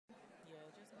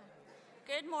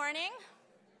Good morning.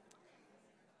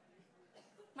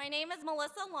 My name is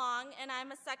Melissa Luong, and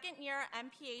I'm a second-year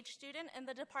MPH student in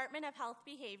the Department of Health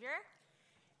Behavior.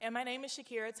 And my name is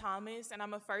Shikira Thomas, and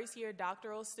I'm a first-year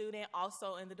doctoral student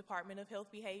also in the Department of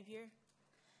Health Behavior.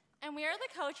 And we are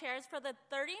the co-chairs for the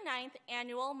 39th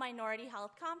Annual Minority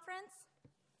Health Conference.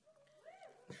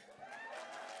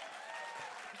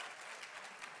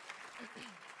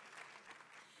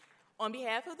 On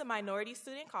behalf of the Minority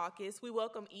Student Caucus, we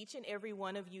welcome each and every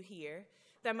one of you here.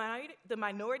 The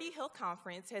Minority Health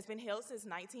Conference has been held since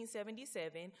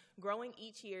 1977, growing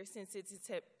each year since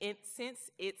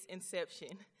its inception.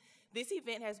 This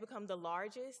event has become the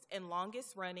largest and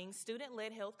longest-running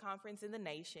student-led health conference in the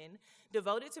nation,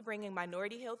 devoted to bringing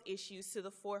minority health issues to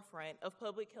the forefront of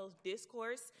public health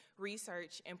discourse,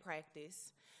 research, and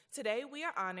practice. Today, we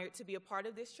are honored to be a part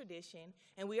of this tradition,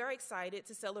 and we are excited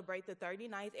to celebrate the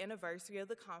 39th anniversary of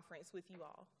the conference with you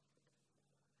all.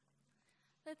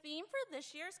 The theme for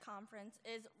this year's conference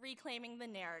is Reclaiming the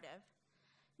Narrative.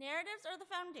 Narratives are the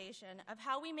foundation of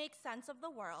how we make sense of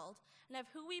the world and of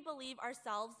who we believe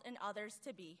ourselves and others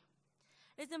to be.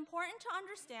 It is important to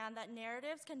understand that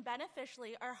narratives can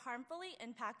beneficially or harmfully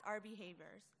impact our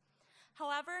behaviors.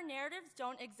 However, narratives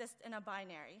don't exist in a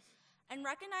binary, and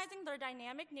recognizing their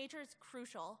dynamic nature is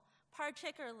crucial,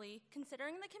 particularly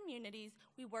considering the communities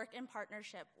we work in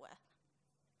partnership with.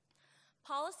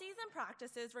 Policies and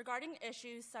practices regarding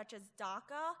issues such as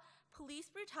DACA, police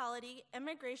brutality,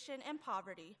 immigration, and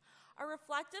poverty are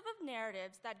reflective of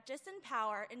narratives that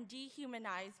disempower and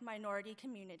dehumanize minority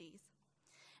communities.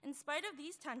 In spite of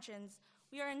these tensions,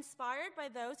 we are inspired by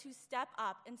those who step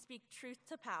up and speak truth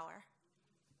to power.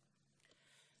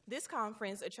 This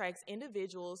conference attracts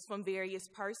individuals from various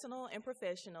personal and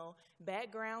professional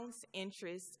backgrounds,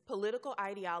 interests, political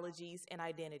ideologies, and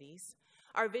identities.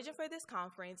 Our vision for this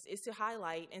conference is to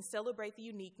highlight and celebrate the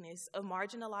uniqueness of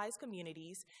marginalized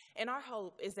communities, and our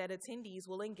hope is that attendees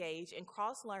will engage in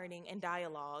cross-learning and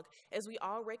dialogue as we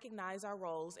all recognize our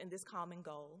roles in this common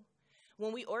goal.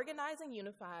 When we organize and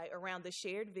unify around the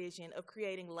shared vision of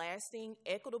creating lasting,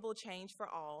 equitable change for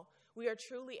all, we are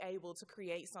truly able to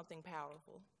create something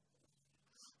powerful.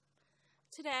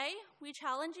 Today, we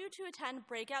challenge you to attend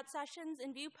breakout sessions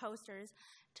and view posters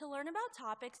to learn about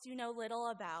topics you know little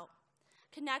about.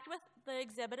 Connect with the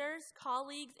exhibitors,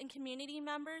 colleagues, and community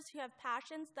members who have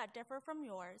passions that differ from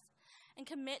yours, and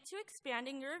commit to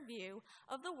expanding your view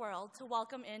of the world to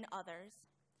welcome in others.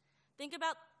 Think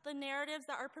about the narratives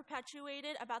that are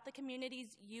perpetuated about the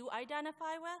communities you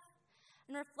identify with,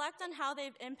 and reflect on how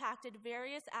they've impacted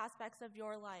various aspects of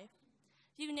your life.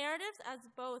 View narratives as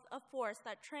both a force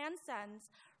that transcends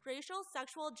racial,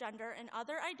 sexual, gender, and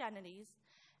other identities,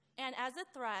 and as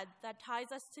a thread that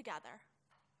ties us together.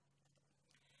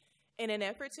 In an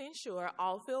effort to ensure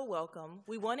all feel welcome,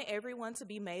 we wanted everyone to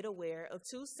be made aware of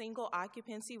 2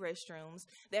 single-occupancy restrooms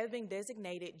that have been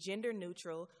designated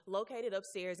gender-neutral, located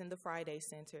upstairs in the Friday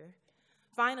Center.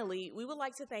 Finally, we would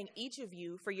like to thank each of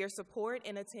you for your support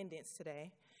and attendance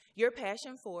today. Your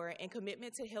passion for and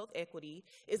commitment to health equity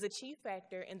is a chief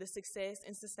factor in the success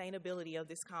and sustainability of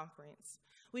this conference.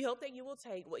 We hope that you will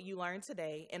take what you learned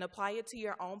today and apply it to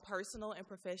your own personal and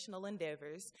professional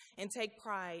endeavors, and take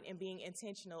pride in being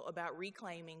intentional about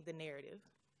reclaiming the narrative.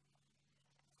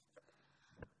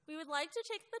 We would like to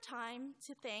take the time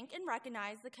to thank and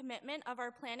recognize the commitment of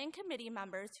our planning committee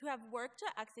members who have worked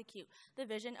to execute the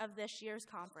vision of this year's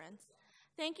conference.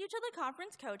 Thank you to the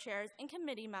conference co-chairs and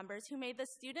committee members who made the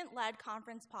student-led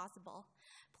conference possible.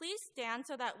 Please stand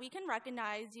so that we can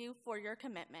recognize you for your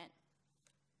commitment.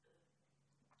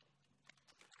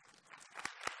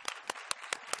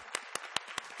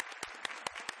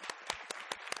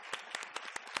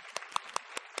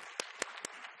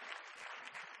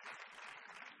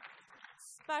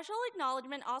 Special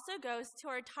acknowledgement also goes to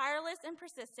our tireless and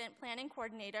persistent planning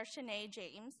coordinator, Shanae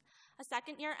James, a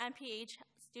second-year MPH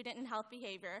student in health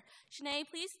behavior. Shanae,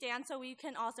 please stand so we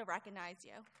can also recognize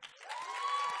you.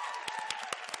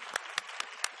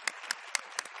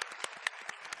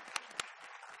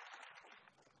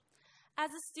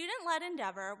 As a student-led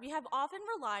endeavor, we have often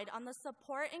relied on the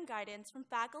support and guidance from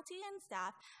faculty and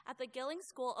staff at the Gillings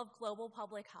School of Global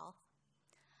Public Health.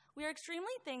 We are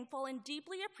extremely thankful and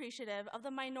deeply appreciative of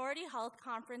the Minority Health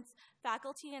Conference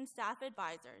faculty and staff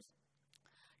advisors.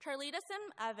 Charlita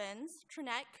Sim Evans,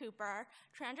 Trinette Cooper,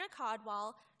 Trandra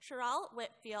Codwell, Sherelle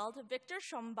Whitfield, Victor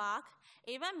Schumbach,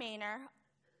 Ava Maynor,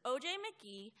 O.J.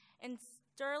 McGee, and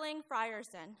Sterling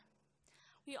Frierson.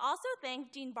 We also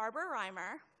thank Dean Barbara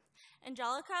Reimer,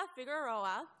 Angelica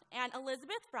Figueroa, and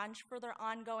Elizabeth French for their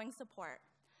ongoing support.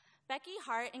 Becky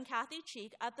Hart and Kathy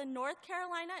Cheek at the North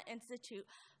Carolina Institute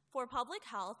for public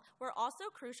health were also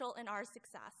crucial in our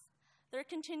success. Their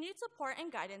continued support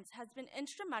and guidance has been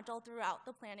instrumental throughout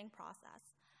the planning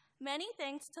process. Many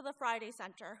thanks to the Friday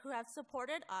Center, who have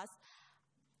supported us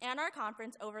and our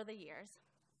conference over the years.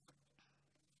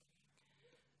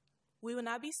 We will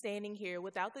not be standing here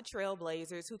without the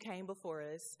trailblazers who came before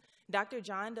us. Dr.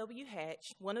 John W.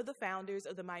 Hatch, one of the founders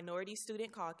of the Minority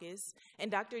Student Caucus,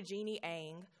 and Dr. Jeannie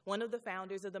Ang, one of the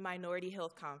founders of the Minority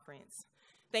Health Conference.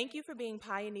 Thank you for being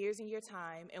pioneers in your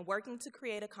time and working to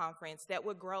create a conference that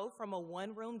would grow from a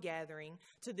one-room gathering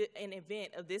to an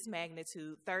event of this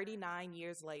magnitude 39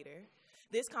 years later.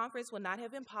 This conference would not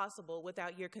have been possible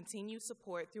without your continued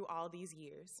support through all these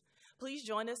years. Please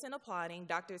join us in applauding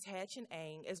Drs. Hatch and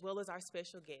Ang, as well as our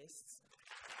special guests.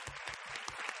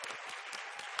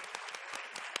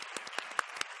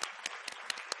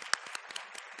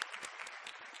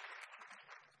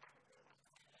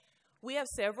 We have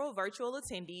several virtual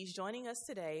attendees joining us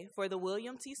today for the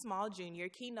William T. Small Jr.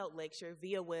 Keynote Lecture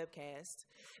via webcast.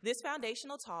 This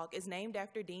foundational talk is named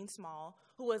after Dean Small,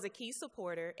 who was a key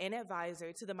supporter and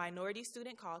advisor to the Minority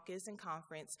Student Caucus and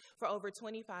Conference for over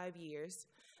 25 years.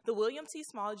 The William T.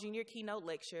 Small Jr. Keynote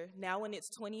Lecture, now in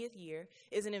its 20th year,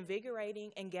 is an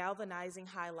invigorating and galvanizing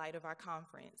highlight of our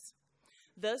conference.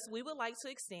 Thus, we would like to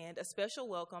extend a special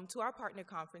welcome to our partner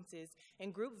conferences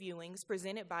and group viewings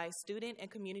presented by student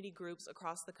and community groups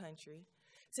across the country.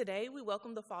 Today, we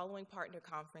welcome the following partner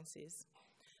conferences: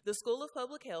 the School of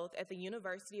Public Health at the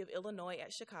University of Illinois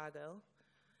at Chicago,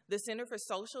 the Center for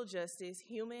Social Justice,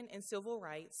 Human and Civil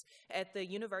Rights at the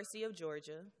University of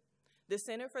Georgia, the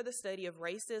Center for the Study of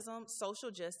Racism,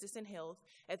 Social Justice, and Health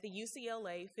at the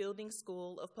UCLA Fielding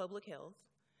School of Public Health,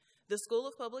 the School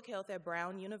of Public Health at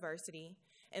Brown University,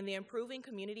 and the Improving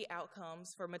Community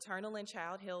Outcomes for Maternal and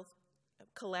Child Health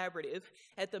Collaborative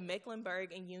at the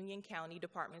Mecklenburg and Union County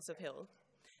Departments of Health.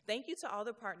 Thank you to all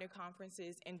the partner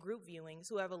conferences and group viewings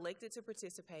who have elected to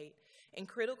participate in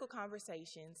critical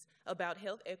conversations about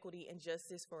health equity and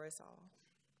justice for us all.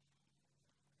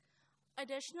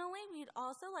 Additionally, we'd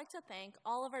also like to thank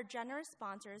all of our generous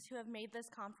sponsors who have made this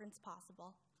conference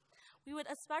possible. We would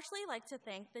especially like to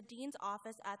thank the Dean's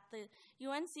Office at the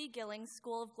UNC Gillings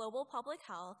School of Global Public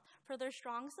Health for their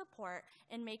strong support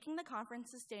in making the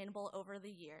conference sustainable over the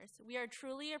years. We are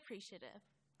truly appreciative.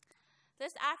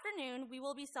 This afternoon, we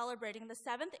will be celebrating the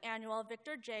 7th annual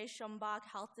Victor J. Schumbach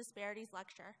Health Disparities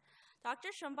Lecture. Dr.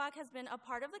 Schumbach has been a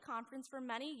part of the conference for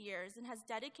many years and has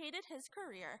dedicated his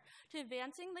career to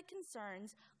advancing the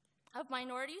concerns of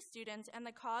minority students and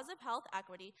the cause of health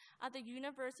equity at the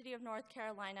University of North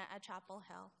Carolina at Chapel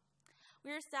Hill.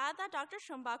 We are sad that Dr.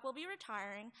 Schumbach will be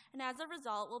retiring, and as a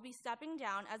result will be stepping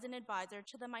down as an advisor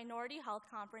to the Minority Health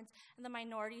Conference and the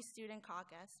Minority Student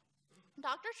Caucus.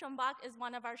 Dr. Schumbach is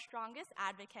one of our strongest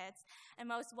advocates and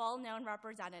most well-known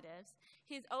representatives.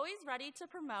 He is always ready to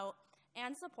promote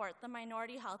and support the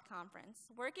Minority Health Conference.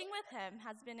 Working with him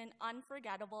has been an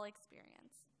unforgettable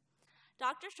experience.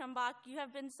 Dr. Schumbach, you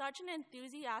have been such an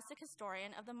enthusiastic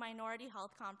historian of the Minority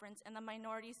Health Conference and the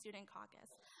Minority Student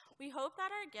Caucus. We hope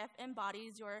that our gift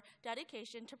embodies your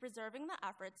dedication to preserving the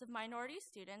efforts of minority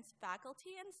students,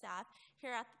 faculty, and staff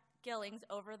here at Gillings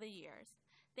over the years.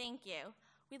 Thank you.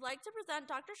 We'd like to present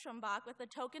Dr. Schumbach with a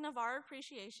token of our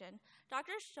appreciation.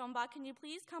 Dr. Schumbach, can you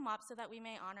please come up so that we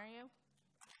may honor you?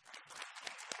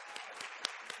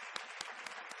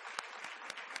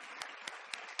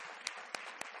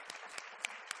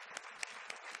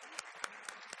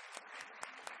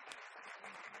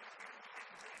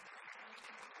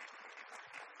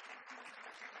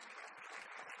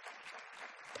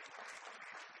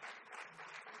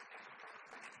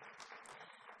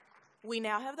 We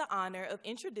now have the honor of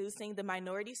introducing the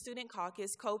Minority Student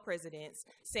Caucus co-presidents,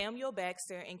 Samuel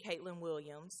Baxter and Caitlin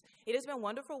Williams. It has been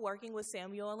wonderful working with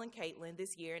Samuel and Caitlin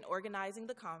this year in organizing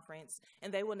the conference,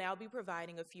 and they will now be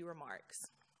providing a few remarks.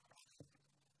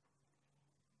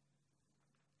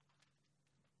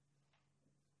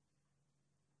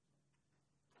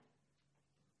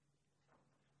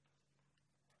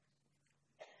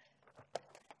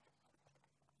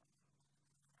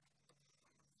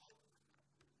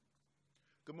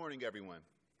 Good morning, everyone.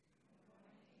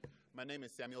 My name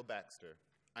is Samuel Baxter.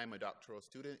 I am a doctoral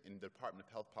student in the Department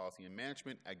of Health Policy and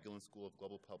Management at Gillings School of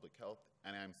Global Public Health,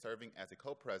 and I am serving as a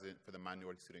co-president for the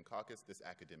Minority Student Caucus this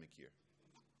academic year.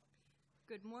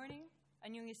 Good morning,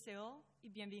 annyeonghaseyo, y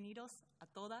bienvenidos a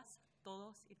todas,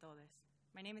 todos y todes.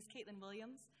 My name is Caitlin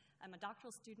Williams. I'm a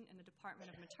doctoral student in the Department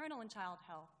of Maternal and Child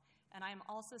Health, and I am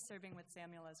also serving with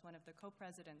Samuel as one of the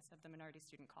co-presidents of the Minority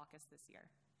Student Caucus this year.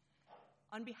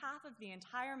 On behalf of the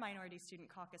entire Minority Student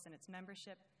Caucus and its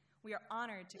membership, We are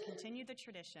honored to continue the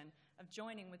tradition of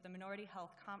joining with the Minority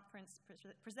Health Conference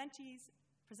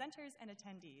presenters and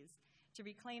attendees to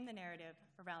reclaim the narrative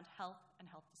around health and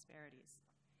health disparities.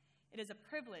 It is a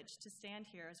privilege to stand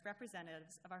here as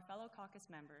representatives of our fellow caucus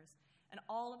members and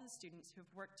all of the students who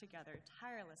have worked together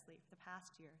tirelessly for the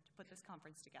past year to put this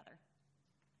conference together.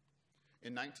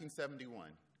 In 1971,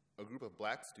 a group of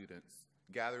Black students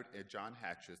gathered at John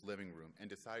Hatch's living room and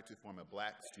decided to form a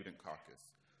Black Student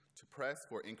Caucus to press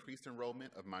for increased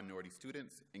enrollment of minority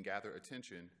students and gather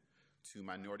attention to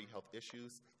minority health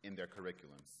issues in their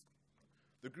curriculums.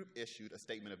 The group issued a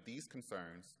statement of these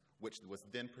concerns, which was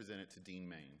then presented to Dean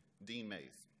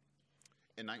Mays.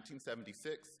 In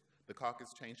 1976, the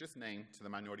caucus changed its name to the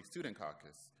Minority Student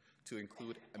Caucus to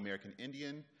include American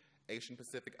Indian, Asian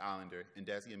Pacific Islander, and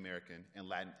Desi American and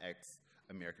Latinx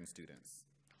American students.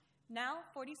 Now,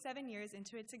 47 years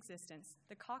into its existence,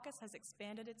 the caucus has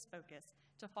expanded its focus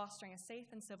to fostering a safe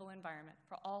and civil environment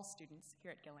for all students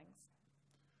here at Gillings.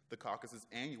 The caucus's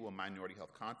annual Minority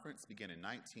Health Conference began in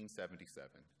 1977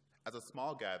 as a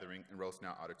small gathering in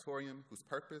Rosenau Auditorium whose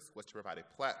purpose was to provide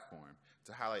a platform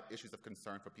to highlight issues of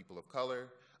concern for people of color,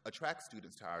 attract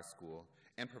students to our school,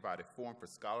 and provide a forum for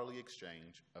scholarly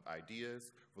exchange of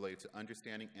ideas related to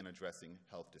understanding and addressing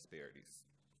health disparities.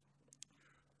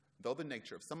 Though the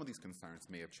nature of some of these concerns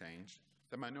may have changed,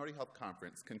 the Minority Health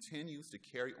Conference continues to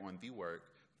carry on the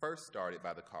work first started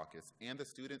by the caucus and the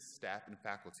students, staff, and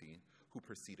faculty who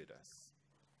preceded us.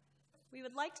 We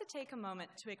would like to take a moment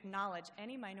to acknowledge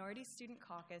any Minority Student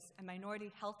Caucus and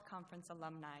Minority Health Conference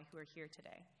alumni who are here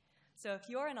today. So if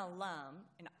you're an alum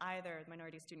in either the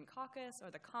Minority Student Caucus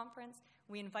or the conference,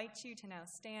 we invite you to now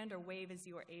stand or wave as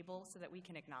you are able so that we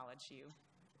can acknowledge you.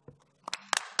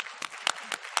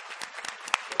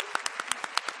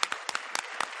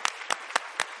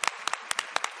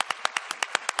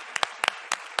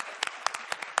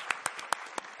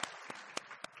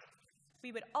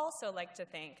 We would also like to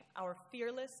thank our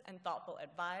fearless and thoughtful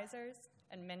advisors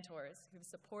and mentors who've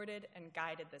supported and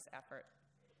guided this effort.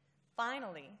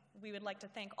 Finally, we would like to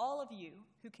thank all of you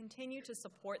who continue to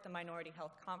support the Minority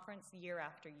Health Conference year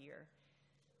after year.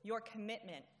 Your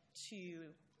commitment to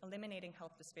eliminating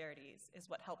health disparities is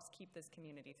what helps keep this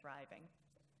community thriving.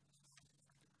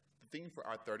 The theme for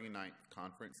our 39th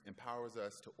conference empowers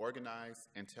us to organize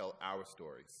and tell our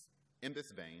stories. In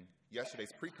this vein,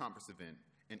 yesterday's pre-conference event,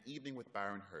 An Evening with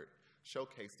Byron Hurt,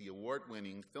 showcased the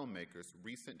award-winning filmmaker's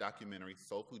recent documentary,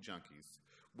 Soul Food Junkies,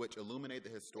 which illuminate the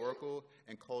historical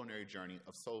and culinary journey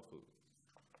of soul food.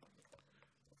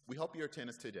 We hope your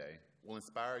attendance today will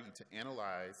inspire you to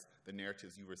analyze the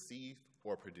narratives you receive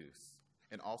or produce,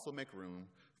 and also make room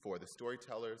for the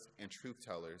storytellers and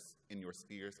truth-tellers in your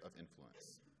spheres of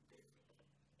influence.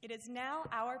 It is now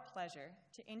our pleasure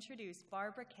to introduce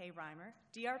Barbara K. Reimer,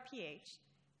 DRPH,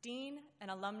 Dean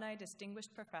and Alumni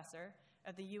Distinguished Professor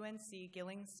of the UNC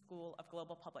Gillings School of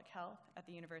Global Public Health at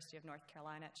the University of North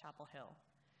Carolina at Chapel Hill.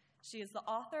 She is the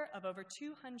author of over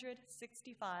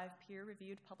 265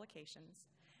 peer-reviewed publications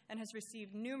and has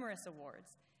received numerous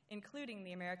awards, including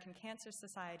the American Cancer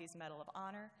Society's Medal of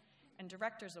Honor and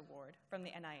Director's Award from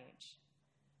the NIH.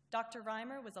 Dr.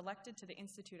 Reimer was elected to the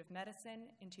Institute of Medicine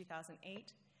in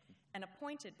 2008 and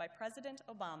appointed by President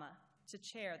Obama to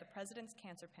chair the President's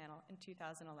Cancer Panel in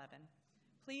 2011.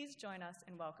 Please join us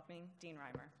in welcoming Dean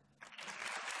Reimer.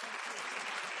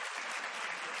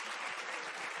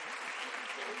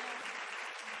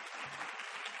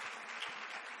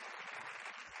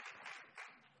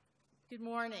 Good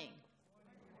morning.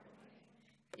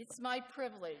 It's my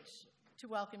privilege to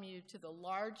welcome you to the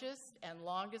largest and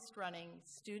longest-running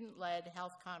student-led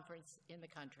health conference in the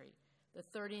country, the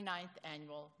 39th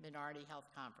Annual Minority Health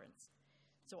Conference.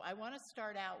 So I want to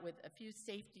start out with a few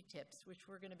safety tips, which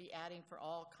we're going to be adding for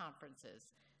all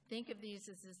conferences. Think of these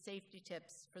as the safety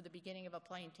tips for the beginning of a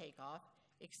plane takeoff,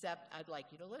 except I'd like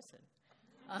you to listen.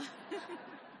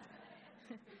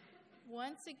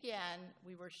 Once again,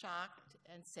 we were shocked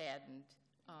and saddened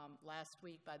last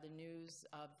week by the news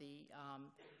of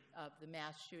the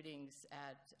mass shootings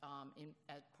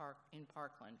in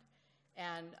Parkland,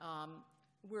 and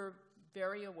we're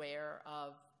very aware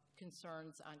of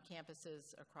concerns on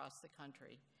campuses across the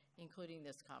country, including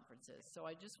this conferences. So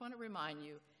I just want to remind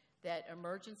you that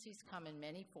emergencies come in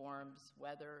many forms,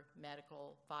 weather,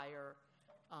 medical, fire,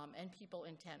 and people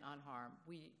intent on harm.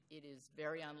 It is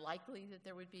very unlikely that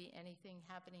there would be anything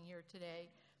happening here today,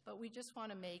 but we just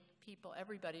want to make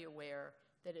everybody aware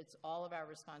that it's all of our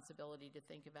responsibility to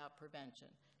think about prevention.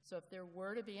 So if there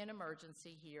were to be an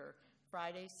emergency here,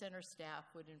 Friday center staff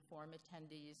would inform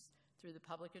attendees through the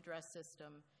public address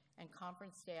system, and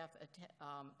conference staff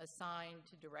assigned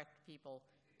to direct people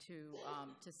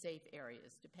to safe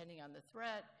areas. Depending on the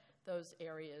threat, those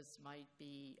areas might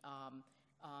be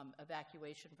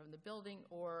evacuation from the building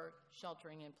or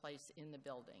sheltering in place in the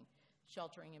building.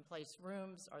 Sheltering in place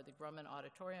rooms are the Grumman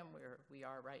Auditorium, where we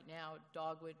are right now,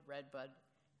 Dogwood, Redbud,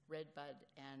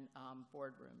 and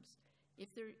boardrooms.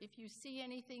 If you see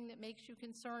anything that makes you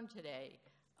concerned today,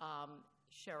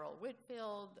 Cheryl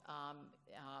Whitfield,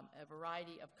 a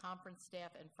variety of conference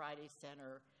staff, and Friday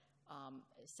Center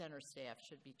staff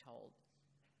should be told.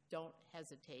 Don't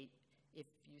hesitate if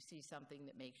you see something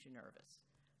that makes you nervous.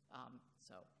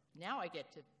 So now I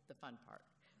get to the fun part,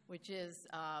 which is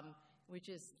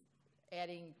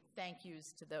adding thank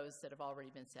yous to those that have already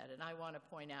been said. And I want to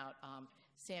point out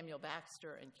Samuel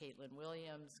Baxter and Caitlin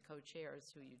Williams,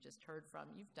 co-chairs who you just heard from.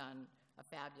 You've done a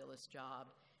fabulous job.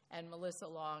 And Melissa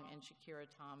Luong and Shikira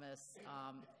Thomas,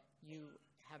 you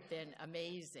have been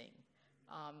amazing.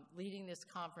 Leading this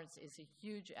conference is a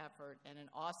huge effort and an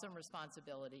awesome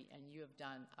responsibility, and you have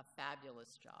done a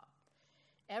fabulous job.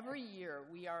 Every year,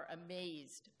 we are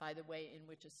amazed by the way in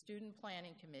which a student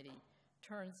planning committee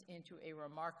turns into a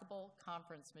remarkable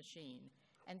conference machine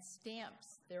and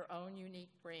stamps their own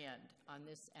unique brand on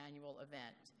this annual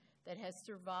event that has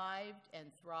survived and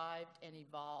thrived and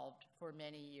evolved for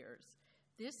many years.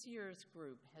 This year's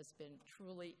group has been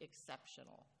truly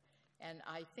exceptional. And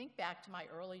I think back to my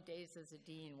early days as a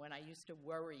dean when I used to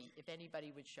worry if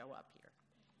anybody would show up here.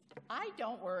 I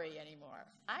don't worry anymore.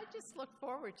 I just look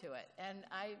forward to it. And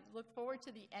I look forward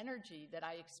to the energy that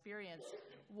I experience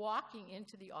walking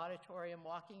into the auditorium,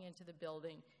 walking into the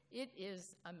building. It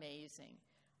is amazing.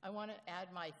 I want to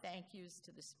add my thank yous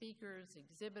to the speakers,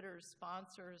 exhibitors,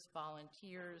 sponsors,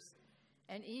 volunteers,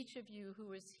 and each of you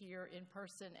who is here in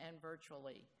person and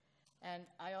virtually. And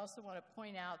I also want to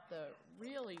point out the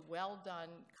really well-done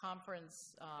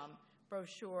conference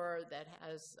brochure that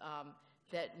has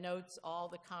that notes all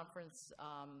the conference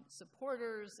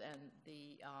supporters and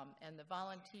the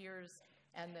volunteers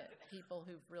and the people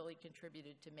who've really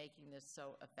contributed to making this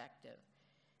so effective.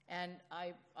 And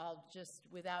I'll just,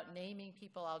 without naming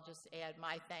people, I'll just add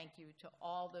my thank you to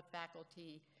all the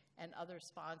faculty and other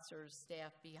sponsors,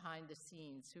 staff behind the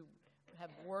scenes who have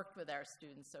worked with our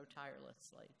students so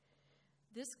tirelessly.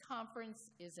 This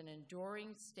conference is an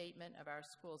enduring statement of our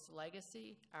school's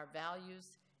legacy, our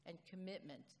values, and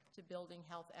commitment to building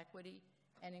health equity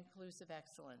and inclusive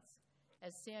excellence.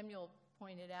 As Samuel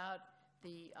pointed out,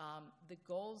 the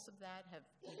goals of that have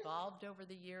evolved over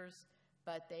the years,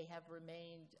 but they have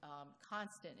remained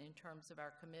constant in terms of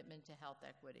our commitment to health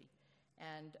equity.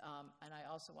 And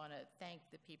I also want to thank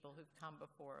the people who've come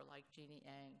before, like Jeannie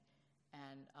Eng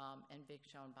and Vic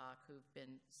Schoenbach, who've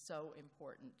been so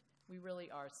important. We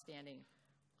really are standing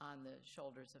on the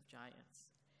shoulders of giants.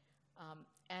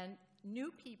 And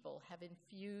new people have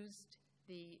infused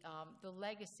the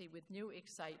legacy with new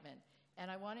excitement. And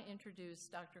I want to introduce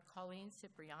Dr. Colleen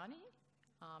Cipriani,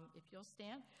 if you'll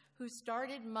stand, who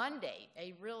started Monday,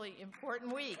 a really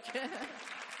important week.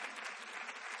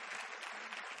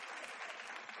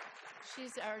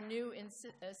 She's our new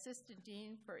Assistant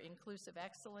Dean for Inclusive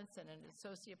Excellence and an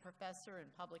Associate Professor in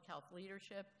Public Health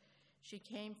Leadership. She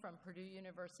came from Purdue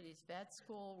University's vet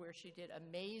school, where she did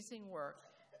amazing work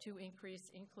to increase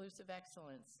inclusive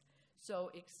excellence.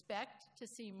 So expect to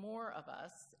see more of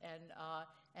us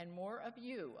and more of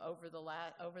you over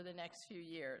the next few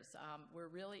years. We're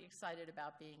really excited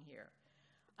about being here.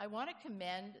 I want to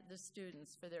commend the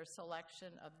students for their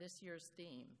selection of this year's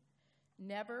theme.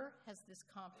 Never has this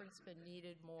conference been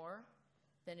needed more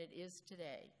than it is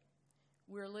today.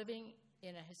 We're living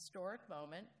in a historic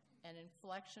moment, an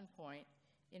inflection point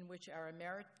in which our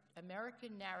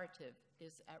American narrative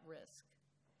is at risk.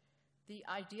 The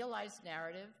idealized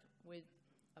narrative, with,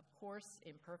 of course,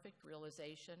 imperfect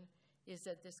realization, is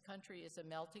that this country is a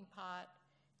melting pot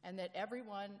and that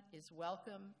everyone is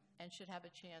welcome and should have a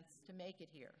chance to make it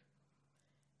here.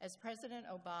 As President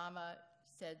Obama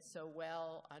said so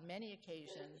well on many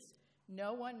occasions,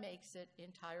 no one makes it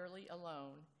entirely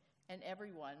alone, and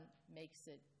everyone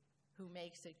who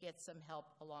makes it gets some help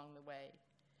along the way.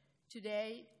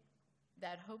 Today,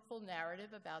 that hopeful narrative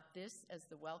about this as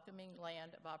the welcoming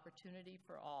land of opportunity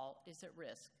for all is at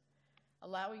risk.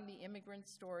 Allowing the immigrant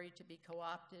story to be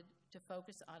co-opted to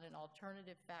focus on an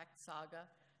alternative fact saga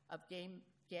of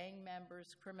gang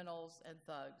members, criminals, and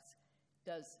thugs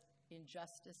does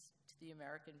injustice to the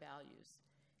American values.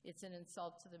 It's an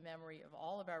insult to the memory of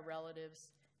all of our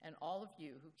relatives and all of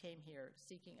you who came here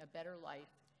seeking a better life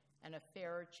and a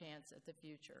fairer chance at the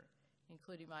future,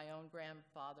 including my own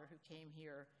grandfather who came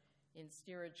here in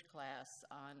steerage class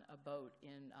on a boat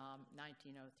in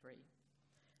 1903.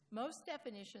 Most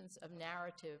definitions of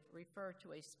narrative refer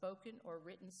to a spoken or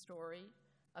written story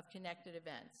of connected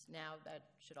events. Now that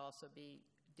should also be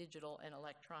digital and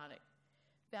electronic.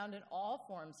 Found in all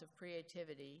forms of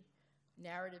creativity,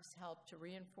 narratives help to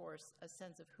reinforce a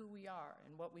sense of who we are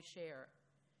and what we share.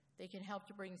 They can help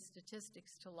to bring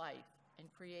statistics to life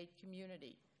and create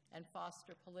community and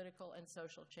foster political and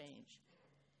social change.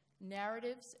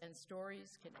 Narratives and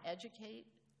stories can educate,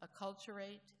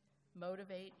 acculturate,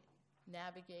 motivate,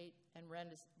 navigate, and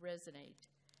resonate.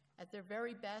 At their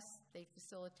very best, they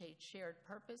facilitate shared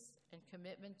purpose and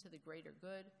commitment to the greater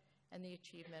good and the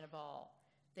achievement of all.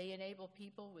 They enable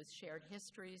people with shared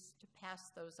histories to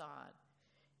pass those on.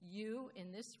 You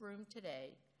in this room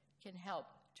today can help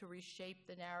to reshape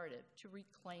the narrative, to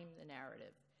reclaim the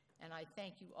narrative. And I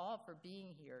thank you all for being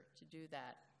here to do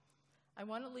that. I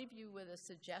want to leave you with a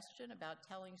suggestion about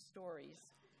telling stories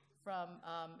from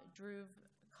Drew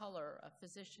Culler, a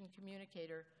physician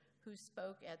communicator who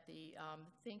spoke at the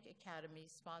Think Academy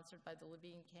sponsored by the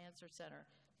Levine Cancer Center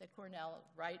that Cornell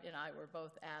Wright and I were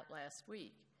both at last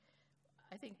week.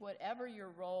 I think whatever your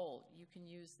role, you can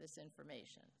use this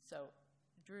information. So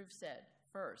Drew said,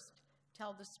 first,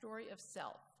 tell the story of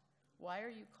self. Why are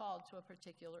you called to a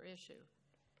particular issue?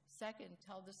 Second,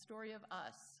 tell the story of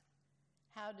us.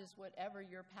 How does whatever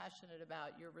you're passionate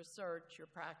about, your research, your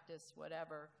practice,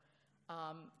 whatever,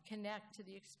 connect to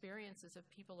the experiences of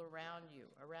people around you,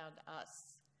 around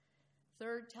us?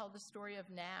 Third, tell the story of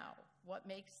now. What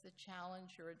makes the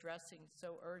challenge you're addressing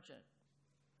so urgent?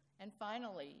 And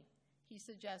finally, he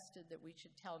suggested that we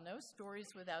should tell no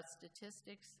stories without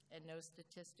statistics and no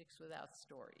statistics without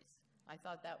stories. I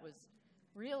thought that was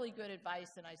really good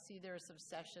advice, and I see there are some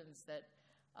sessions that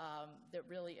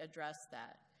really address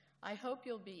that. I hope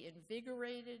you'll be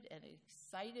invigorated and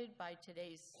excited by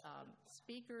today's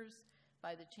speakers,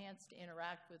 by the chance to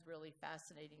interact with really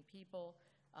fascinating people,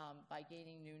 by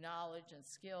gaining new knowledge and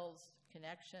skills,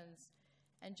 connections,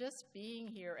 and just being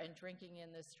here and drinking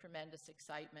in this tremendous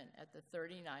excitement at the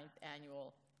 39th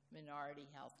Annual Minority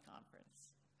Health Conference.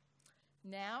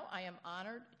 Now I am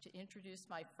honored to introduce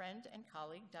my friend and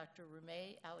colleague, Dr.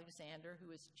 Rumay Alexander,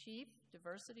 who is Chief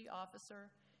Diversity Officer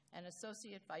and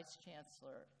Associate Vice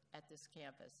Chancellor at this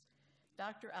campus.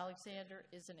 Dr. Alexander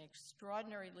is an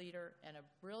extraordinary leader and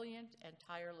a brilliant and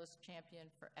tireless champion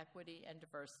for equity and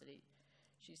diversity.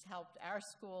 She's helped our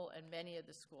school and many of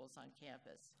the schools on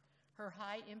campus. Her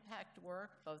high-impact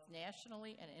work, both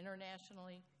nationally and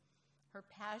internationally, her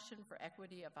passion for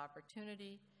equity of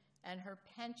opportunity, and her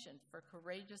penchant for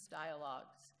courageous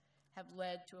dialogues have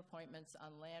led to appointments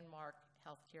on landmark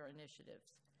healthcare initiatives.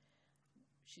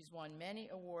 She's won many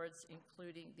awards,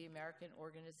 including the American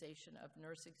Organization of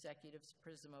Nurse Executives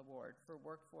PRISM Award for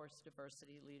Workforce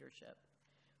Diversity Leadership.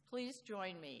 Please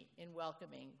join me in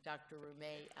welcoming Dr.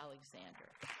 Rumay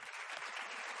Alexander.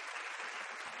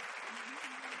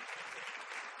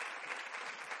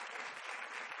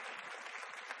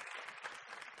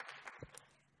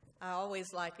 I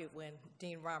always like it when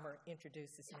Dean Romer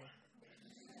introduces me.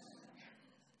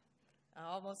 I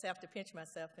almost have to pinch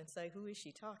myself and say, who is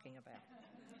she talking about?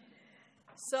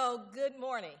 So, good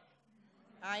morning.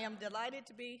 I am delighted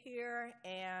to be here,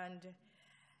 and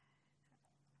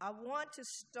I want to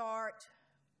start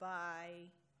by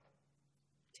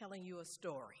telling you a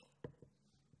story.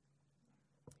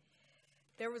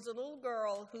 There was a little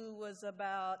girl who was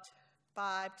about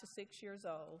 5 to 6 years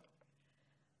old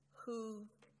who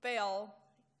fell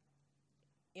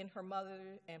in her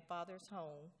mother and father's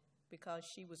home because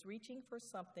she was reaching for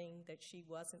something that she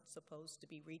wasn't supposed to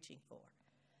be reaching for.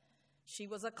 She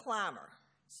was a climber,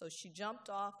 so she jumped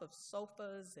off of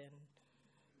sofas and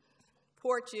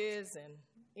porches and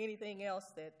anything else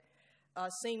that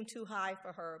seemed too high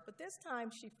for her. But this time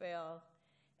she fell,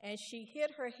 and she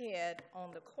hit her head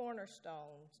on the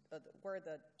cornerstones where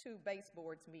the two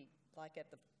baseboards meet, like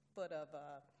at the foot of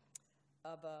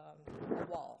a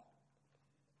wall.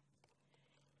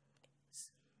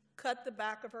 Cut the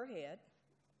back of her head.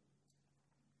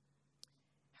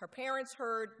 Her parents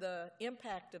heard the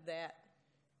impact of that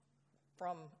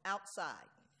from outside.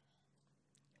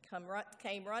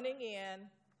 Came running in.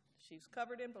 She was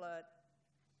covered in blood.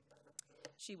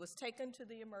 She was taken to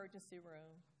the emergency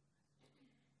room.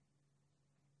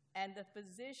 And the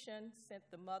physician sent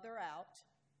the mother out,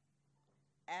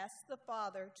 asked the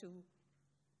father to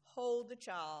hold the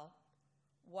child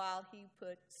while he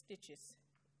put stitches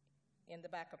in the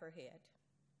back of her head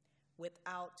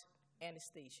without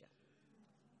anesthesia.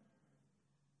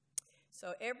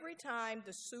 So every time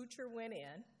the suture went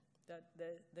in,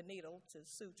 the needle to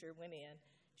suture went in,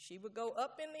 she would go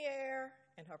up in the air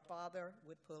and her father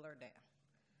would pull her down.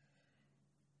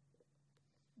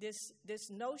 this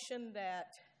notion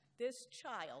that this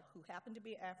child, who happened to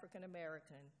be African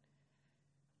American,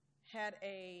 had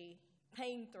a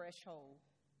pain threshold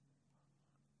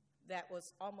that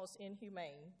was almost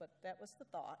inhumane, but that was the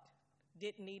thought,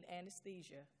 didn't need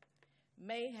anesthesia,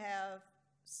 may have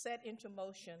set into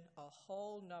motion a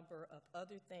whole number of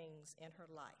other things in her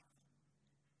life.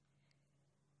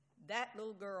 That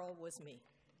little girl was me.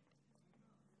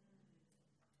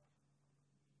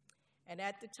 And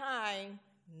at the time,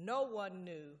 no one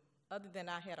knew, other than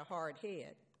I had a hard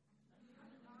head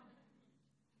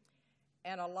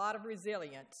and a lot of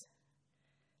resilience,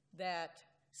 that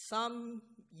some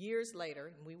years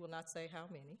later, and we will not say how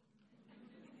many,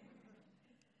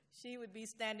 she would be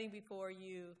standing before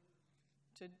you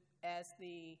as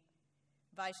the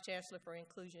Vice Chancellor for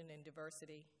Inclusion and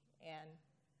Diversity and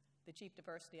the Chief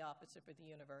Diversity Officer for the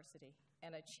university,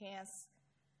 and a chance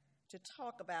to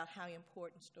talk about how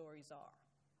important stories are.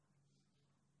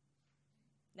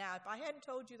 Now, if I hadn't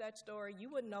told you that story, you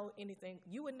wouldn't know anything,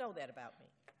 you wouldn't know that about me.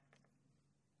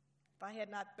 If I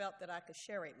had not felt that I could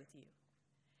share it with you.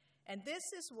 And this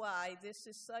is why this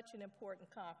is such an important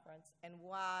conference and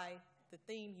why the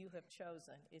theme you have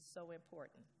chosen is so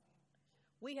important.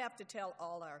 We have to tell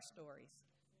all our stories,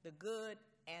 the good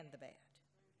and the bad.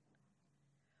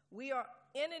 We are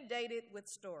inundated with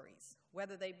stories,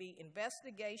 whether they be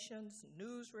investigations,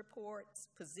 news reports,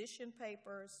 position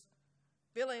papers,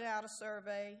 filling out a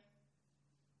survey,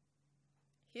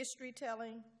 history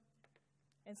telling,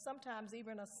 and sometimes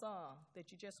even a song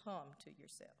that you just hum to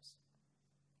yourselves.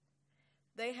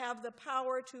 They have the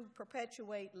power to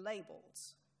perpetuate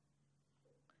labels,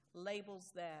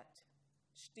 labels that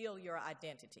steal your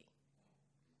identity,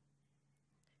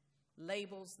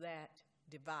 labels that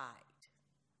divide,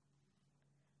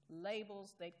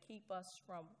 labels that keep us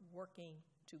from working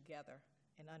together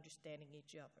and understanding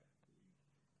each other.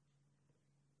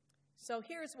 So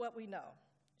here's what we know.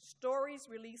 Stories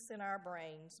release in our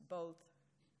brains both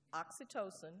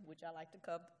oxytocin, which I like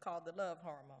to call the love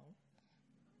hormone,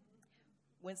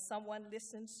 when someone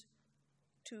listens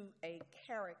to a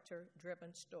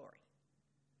character-driven story.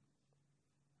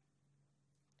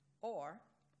 Or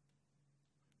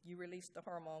you release the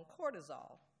hormone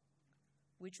cortisol,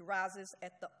 which rises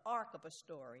at the arc of a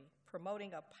story,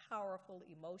 promoting a powerful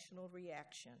emotional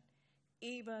reaction,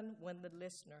 even when the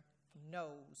listener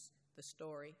knows the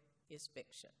story is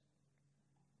fiction.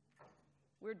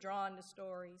 We're drawn to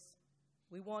stories.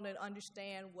 We want to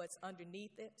understand what's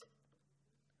underneath it,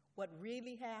 what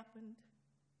really happened,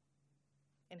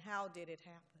 and how did it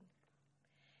happen.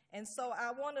 And so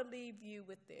I want to leave you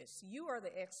with this. You are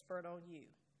the expert on you.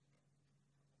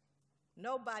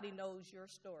 Nobody knows your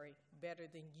story better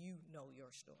than you know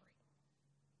your story.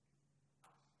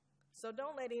 So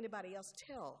don't let anybody else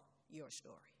tell your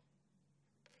story.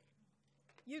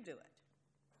 You do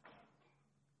it,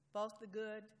 both the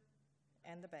good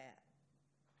and the bad,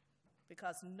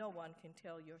 because no one can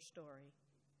tell your story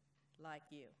like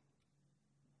you.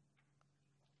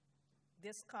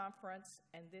 This conference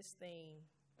and this theme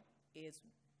is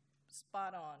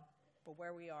spot on for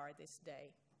where we are this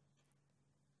day.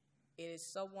 It is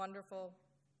so wonderful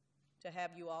to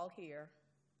have you all here,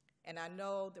 and I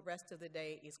know the rest of the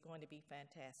day is going to be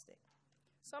fantastic.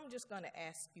 So I'm just going to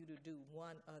ask you to do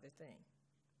one other thing.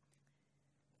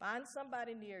 Find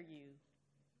somebody near you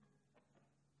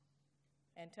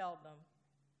and tell them,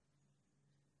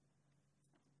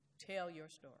 tell your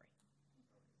story.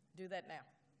 Do that now.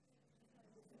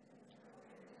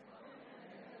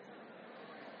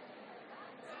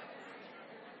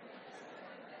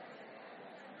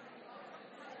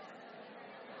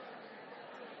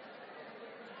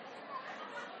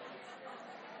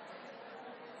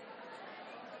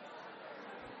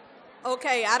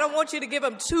 Okay, I don't want you to give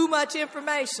them too much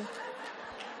information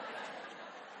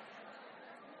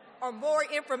or more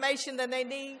information than they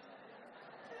need.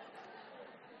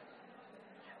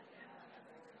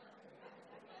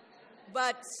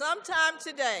 But sometime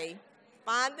today,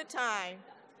 find the time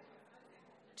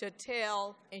to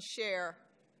tell and share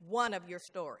one of your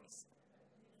stories.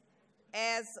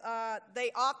 As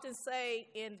they often say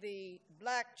in the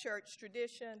Black church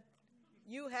tradition,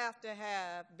 you have to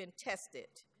have been tested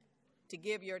to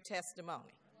give your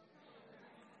testimony.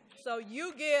 So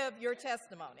you give your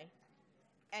testimony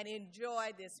and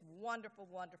enjoy this wonderful,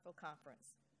 wonderful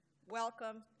conference.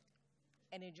 Welcome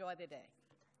and enjoy the day.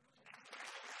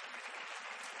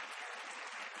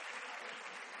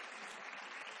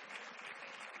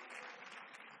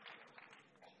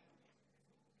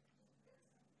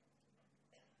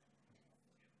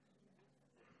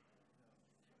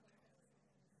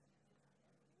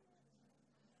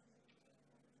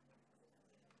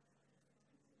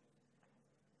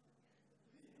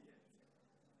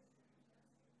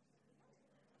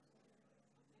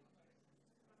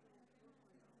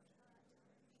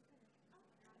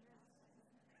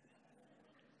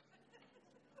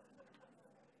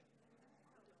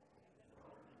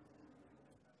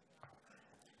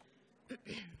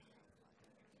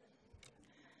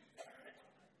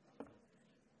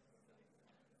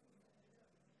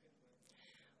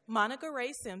 Monica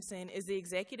Raye Simpson is the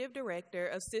Executive Director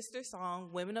of Sister Song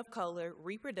Women of Color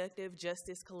Reproductive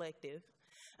Justice Collective.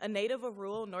 A native of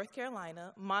rural North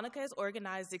Carolina, Monica has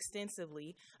organized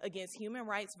extensively against human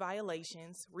rights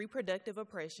violations, reproductive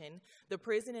oppression, the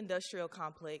prison industrial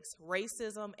complex,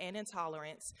 racism, and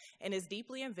intolerance, and is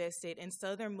deeply invested in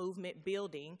Southern movement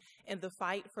building and the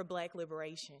fight for Black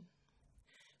liberation.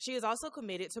 She is also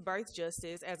committed to birth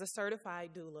justice as a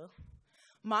certified doula.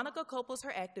 Monica couples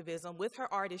her activism with her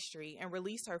artistry and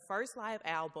released her first live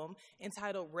album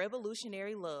entitled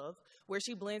Revolutionary Love, where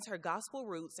she blends her gospel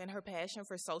roots and her passion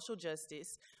for social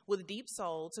justice with deep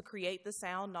soul to create the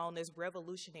sound known as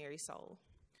revolutionary soul.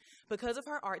 Because of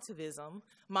her artivism,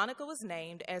 Monica was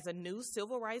named as a new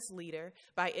civil rights leader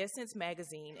by Essence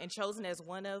magazine and chosen as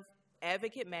one of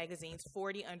Advocate magazine's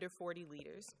 40 under 40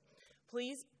 leaders.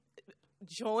 Please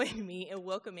join me in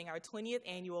welcoming our 20th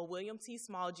annual William T.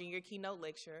 Small Jr. Keynote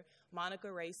lecturer,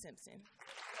 Monica Raye Simpson.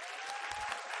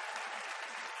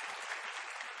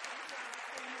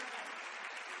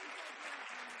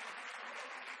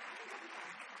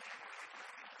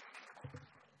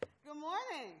 Good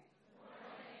morning.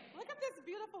 Look at this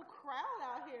beautiful crowd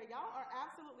out here. Y'all are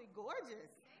absolutely gorgeous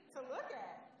to look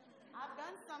at. I've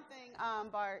done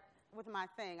something, Bart, with my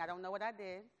thing. I don't know what I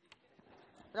did,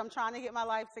 but I'm trying to get my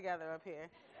life together up here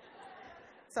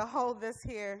to hold this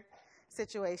here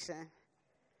situation.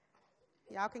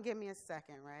 Y'all can give me a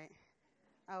second, right?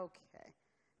 Okay.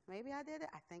 Maybe I did it.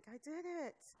 I think I did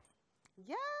it.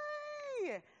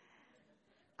 Yay!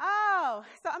 Oh,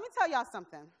 so let me tell y'all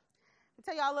something. Let me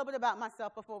tell y'all a little bit about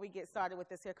myself before we get started with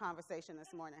this here conversation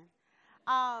this morning.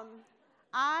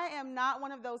 I am not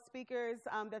one of those speakers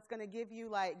that's going to give you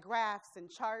like graphs and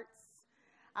charts.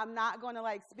 I'm not going to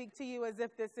like speak to you as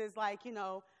if this is like, you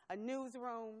know, a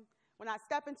newsroom. When I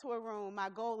step into a room, my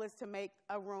goal is to make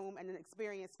a room and an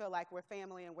experience feel like we're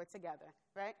family and we're together,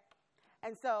 right?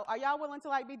 And so are y'all willing to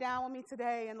like be down with me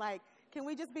today and like, can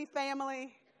we just be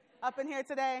family up in here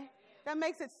today? That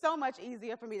makes it so much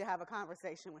easier for me to have a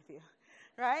conversation with you,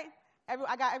 right?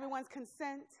 I got everyone's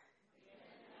consent.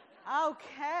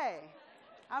 Okay,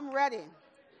 I'm ready.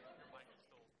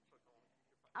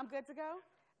 I'm good to go?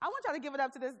 I want y'all to give it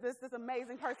up to this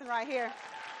amazing person right here.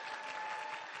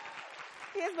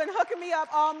 He has been hooking me up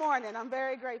all morning. I'm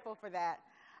very grateful for that.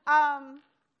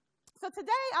 So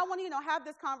today I want to, have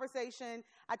this conversation.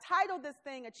 I titled this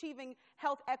thing, Achieving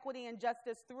Health Equity and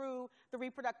Justice Through the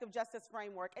Reproductive Justice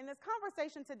Framework. And this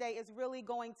conversation today is really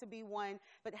going to be one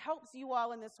that helps you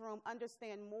all in this room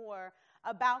understand more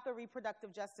about the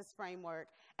reproductive justice framework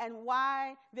and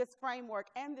why this framework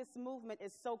and this movement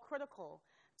is so critical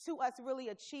to us really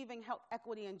achieving health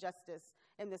equity and justice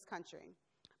in this country.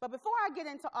 But before I get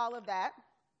into all of that,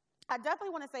 I definitely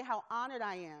want to say how honored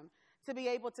I am to be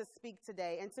able to speak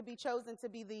today and to be chosen to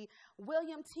be the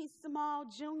William T. Small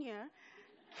Jr.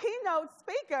 keynote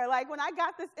speaker. Like when I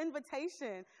got this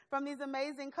invitation from these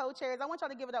amazing co-chairs, I want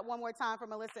y'all to give it up one more time for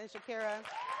Melissa and Shikira.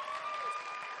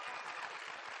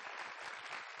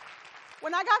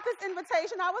 When I got this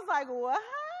invitation, I was like, what?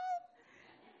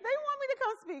 They want me to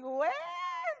come speak where?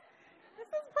 This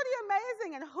is pretty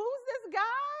amazing. And who's this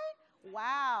guy?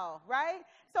 Wow, right?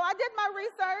 So I did my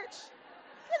research,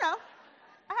 I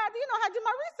had to do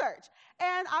my research.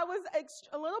 And I was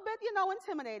a little bit,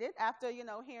 intimidated after,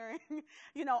 hearing,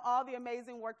 all the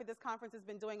amazing work that this conference has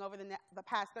been doing over the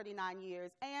past 39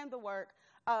 years and the work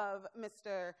of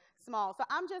Mr. Small. So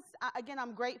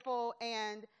I'm grateful.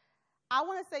 And I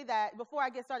want to say that before I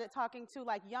get started talking to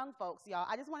like young folks, y'all,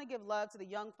 I just want to give love to the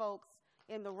young folks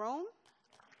in the room.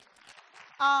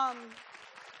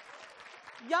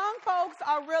 Young folks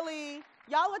are really,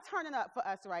 y'all are turning up for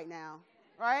us right now,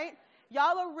 right?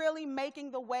 Y'all are really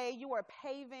making the way. You are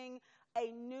paving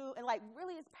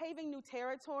it's paving new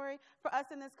territory for us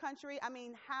in this country. I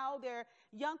mean,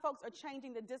 young folks are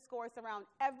changing the discourse around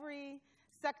every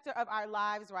sector of our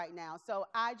lives right now. So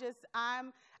I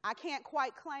can't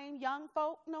quite claim young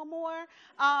folk no more.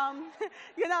 I'm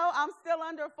still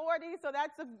under 40, so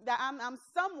I'm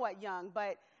somewhat young,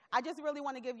 but I just really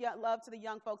want to give love to the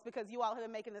young folks because you all have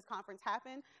been making this conference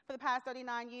happen for the past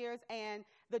 39 years, and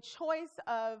the choice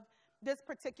of this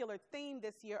particular theme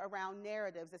this year around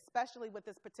narratives, especially with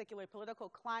this particular political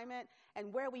climate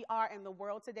and where we are in the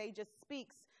world today, just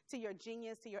speaks to your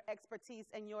genius, to your expertise,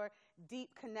 and your deep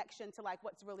connection to like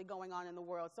what's really going on in the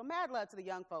world. So mad love to the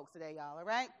young folks today, y'all, all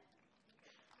right?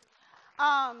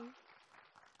 I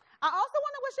also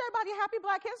want to wish everybody Happy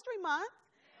Black History Month,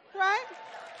 right?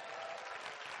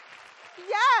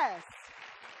 Yes.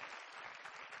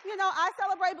 I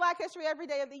celebrate Black history every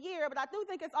day of the year, but I do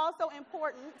think it's also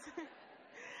important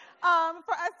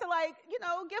for us to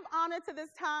give honor to this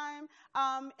time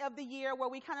of the year where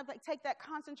we kind of take that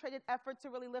concentrated effort to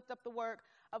really lift up the work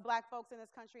of Black folks in this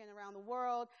country and around the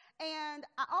world. And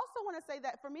I also want to say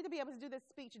that for me to be able to do this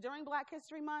speech during Black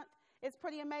History Month is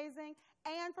pretty amazing.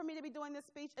 And for me to be doing this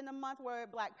speech in the month where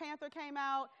Black Panther came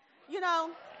out,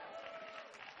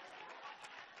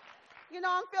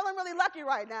 I'm feeling really lucky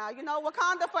right now.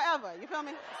 Wakanda forever. You feel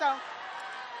me? So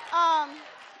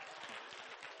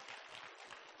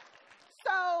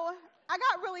I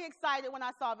got really excited when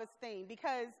I saw this theme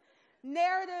because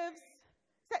narratives.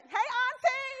 Hey,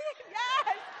 Auntie!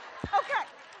 Yes! Okay.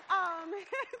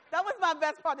 That was my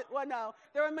best part. Well, no,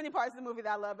 there were many parts of the movie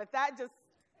that I love, but that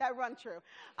rung true.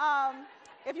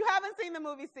 If you haven't seen the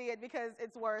movie, see it because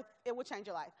it will change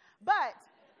your life. But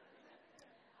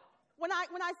when I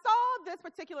saw this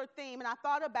particular theme and I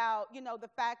thought about, the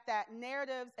fact that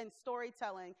narratives and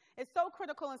storytelling is so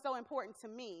critical and so important to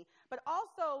me, but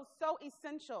also so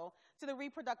essential to the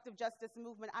reproductive justice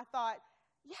movement, I thought,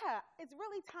 yeah, it's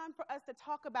really time for us to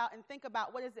talk about and think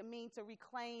about what does it mean to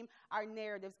reclaim our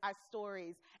narratives, our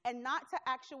stories, and not to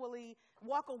actually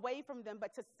walk away from them,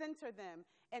 but to center them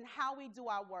in how we do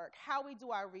our work, how we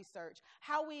do our research,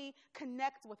 how we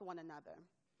connect with one another.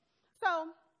 So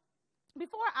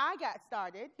before I got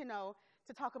started,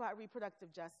 to talk about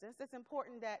reproductive justice, it's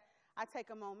important that I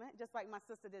take a moment, just like my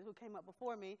sister did who came up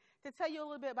before me, to tell you a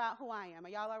little bit about who I am. Are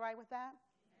y'all all right with that?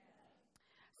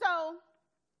 So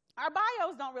our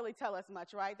bios don't really tell us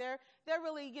much, right? They're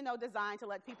really, designed to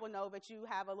let people know that you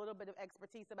have a little bit of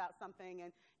expertise about something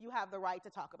and you have the right to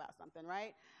talk about something,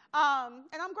 right?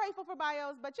 And I'm grateful for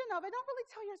bios, but, they don't really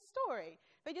tell your story.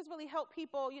 They just really help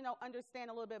people, understand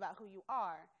a little bit about who you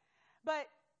are. But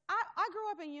I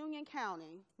grew up in Union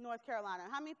County, North Carolina.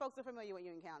 How many folks are familiar with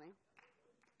Union County?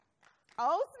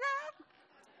 Oh, snap.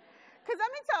 Because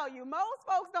let me tell you, most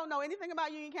folks don't know anything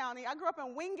about Union County. I grew up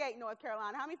in Wingate, North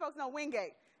Carolina. How many folks know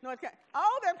Wingate, North Carolina?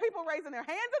 Oh, there are people raising their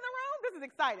hands in the room? This is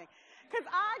exciting. Because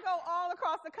I go all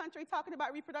across the country talking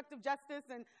about reproductive justice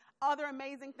and other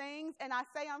amazing things, and I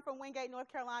say I'm from Wingate,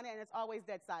 North Carolina, and it's always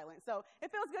dead silent. So it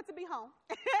feels good to be home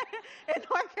in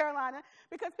North Carolina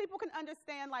because people can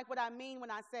understand what I mean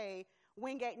when I say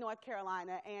Wingate, North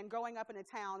Carolina, and growing up in a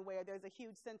town where there's a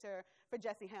huge center for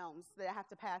Jesse Helms that I have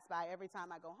to pass by every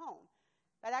time I go home.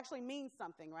 That actually means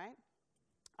something, right?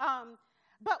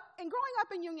 But in growing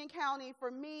up in Union County, for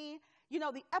me,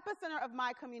 the epicenter of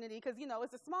my community, because,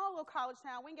 it's a small little college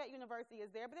town. Wingate University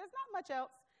is there, but there's not much else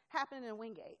happening in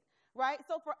Wingate, right?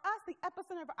 So for us, the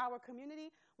epicenter of our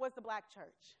community was the Black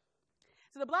church.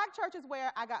 So the Black church is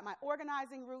where I got my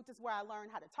organizing roots. It's where I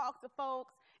learned how to talk to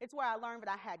folks. It's where I learned that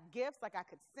I had gifts, I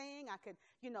could sing, I could,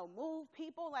 move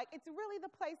people. It's really the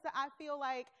place that I feel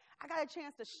like I got a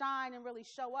chance to shine and really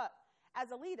show up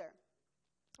as a leader.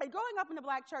 And growing up in the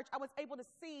Black church, I was able to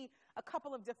see a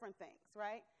couple of different things,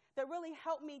 right, that really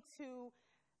helped me to,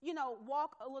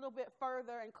 walk a little bit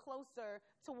further and closer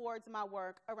towards my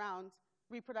work around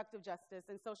reproductive justice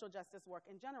and social justice work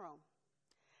in general.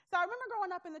 So I remember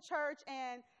growing up in the church,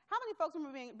 and how many folks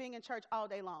remember being in church all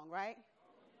day long, right?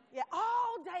 Yeah,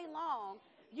 all day long,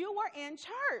 you were in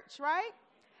church, right?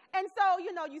 And so,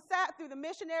 you sat through the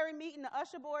missionary meeting, the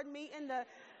usher board meeting,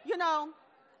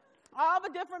 all the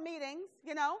different meetings,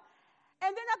 and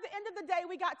then at the end of the day,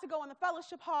 we got to go in the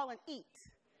fellowship hall and eat,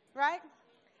 right?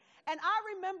 And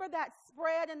I remember that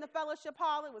spread in the fellowship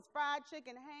hall. It was fried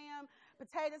chicken, ham,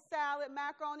 potato salad,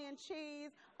 macaroni and cheese,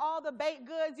 all the baked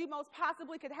goods you most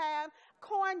possibly could have,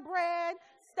 cornbread,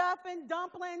 stuffing,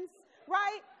 dumplings,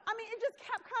 right? It just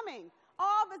kept coming.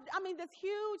 This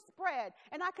huge spread.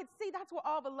 And I could see that's where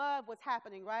all the love was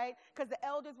happening, right? Because the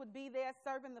elders would be there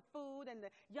serving the food and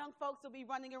the young folks would be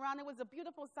running around. It was a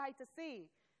beautiful sight to see.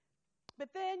 But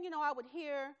then, I would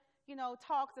hear,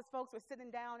 talks as folks were sitting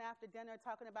down after dinner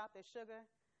talking about their sugar,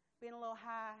 being a little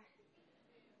high,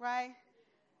 right?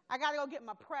 I got to go get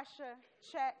my pressure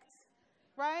checked,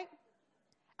 right?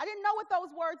 I didn't know what those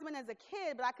words meant as a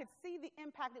kid, but I could see the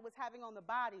impact it was having on the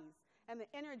bodies and the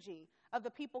energy of the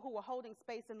people who were holding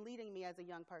space and leading me as a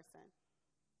young person.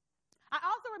 I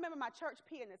also remember my church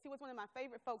pianist. He was one of my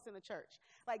favorite folks in the church.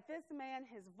 This man,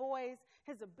 his voice,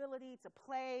 his ability to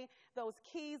play those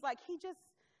keys,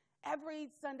 every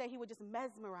Sunday he would just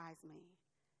mesmerize me.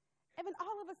 And then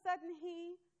all of a sudden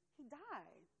he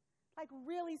died,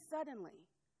 really suddenly.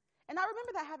 And I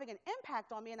remember that having an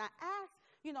impact on me, and I asked,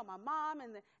 my mom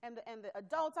and the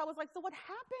adults, I was like, so what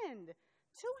happened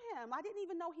to him? I didn't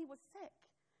even know he was sick.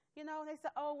 And they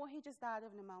said, oh, well, he just died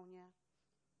of pneumonia.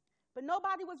 But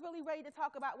nobody was really ready to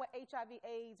talk about what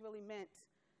HIV/AIDS really meant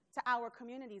to our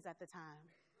communities at the time.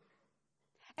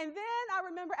 And then I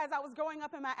remember as I was growing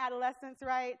up in my adolescence,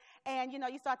 right, and, you know,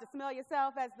 you start to smell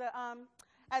yourself, as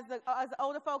the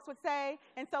older folks would say.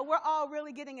 And so we're all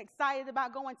really getting excited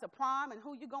about going to prom and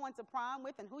who you going to prom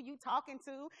with and who you talking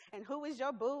to and who is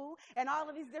your boo and all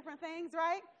of these different things,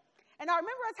 right? And I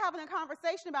remember us having a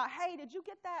conversation about, hey, did you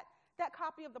get that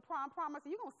copy of the prom promise? Are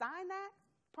you going to sign that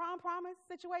prom promise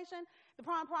situation? The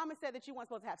prom promise said that you weren't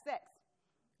supposed to have sex,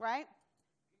 right?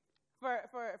 For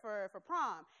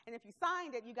prom. And if you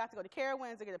signed it, you got to go to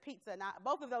Carowinds or get a pizza. Now,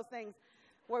 both of those things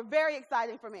were very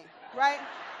exciting for me, right?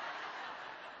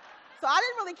 So I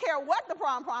didn't really care what the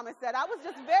prom promise said. I was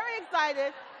just very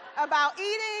excited about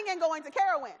eating and going to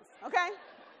Carowinds, okay?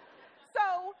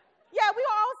 So, yeah, we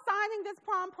were all signing this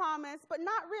prom promise, but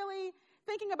not really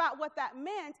thinking about what that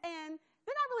meant. And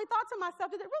then I really thought to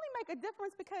myself, did it really make a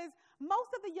difference? Because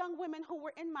most of the young women who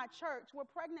were in my church were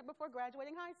pregnant before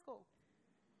graduating high school.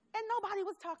 And nobody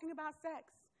was talking about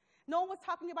sex. No one was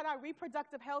talking about our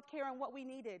reproductive health care and what we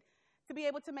needed to be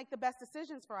able to make the best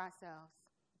decisions for ourselves.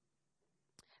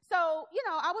 So, you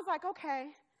know, I was like, okay,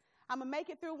 I'm going to make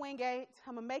it through Wingate.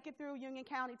 I'm going to make it through Union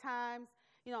County Times.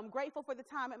 You know, I'm grateful for the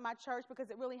time at my church because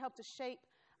it really helped to shape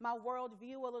my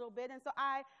worldview a little bit. And so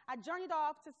I journeyed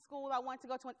off to school. I wanted to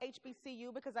go to an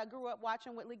HBCU because I grew up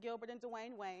watching Whitley Gilbert and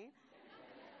Dwayne Wayne.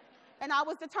 And I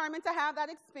was determined to have that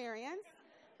experience,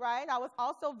 right? I was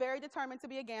also very determined to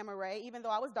be a gamma ray, even though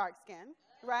I was dark-skinned,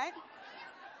 right?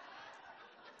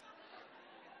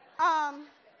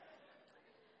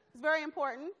 It's very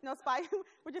important. No, Spike,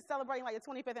 we're just celebrating like the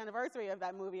 25th anniversary of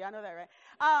that movie. I know that,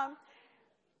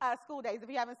 right? School Days. If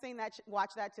you haven't seen that,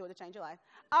 watch that too. It'll change your life.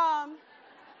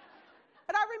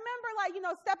 But I remember, like, you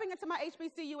know, stepping into my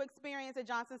HBCU experience at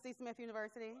Johnson C. Smith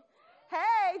University.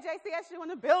 Hey, JCSU in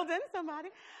the building, somebody.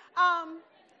 And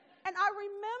I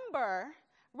remember,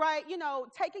 right, you know,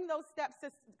 taking those steps,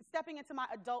 stepping into my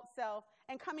adult self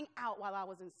and coming out while I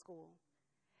was in school.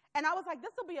 And I was like,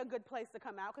 this will be a good place to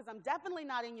come out because I'm definitely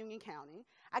not in Union County.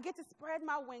 I get to spread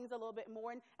my wings a little bit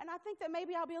more, and I think that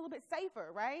maybe I'll be a little bit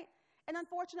safer, right? And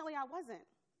unfortunately, I wasn't.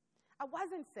 I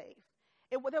wasn't safe.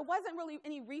 There wasn't really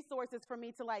any resources for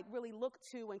me to like really look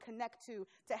to and connect to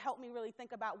help me really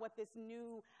think about what this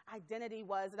new identity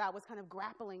was that I was kind of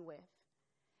grappling with.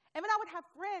 And then I would have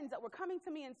friends that were coming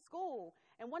to me in school,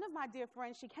 and one of my dear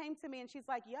friends, she came to me and she's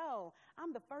like, yo,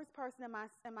 I'm the first person in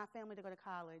my family to go to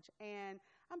college, and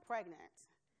I'm pregnant,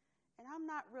 and I'm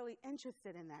not really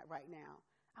interested in that right now.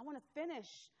 I want to finish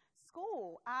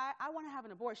school. I want to have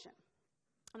an abortion.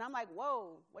 And I'm like,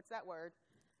 whoa, what's that word?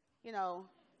 You know,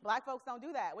 black folks don't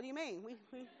do that. What do you mean?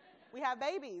 We have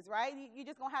babies, right? You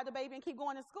just going to have the baby and keep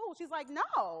going to school. She's like,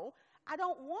 no, I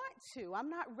don't want to. I'm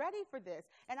not ready for this.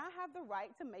 And I have the right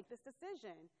to make this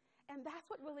decision. And that's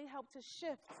what really helped to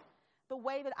shift the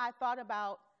way that I thought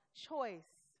about choice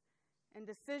and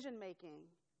decision-making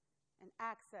and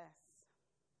access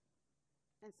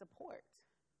and support,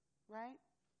 right?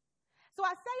 So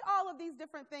I say all of these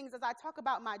different things as I talk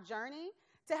about my journey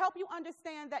to help you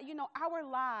understand that, you know, our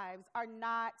lives are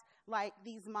not like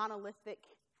these monolithic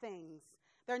things.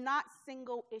 They're not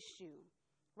single issue,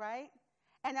 right?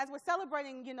 And as we're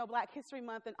celebrating, you know, Black History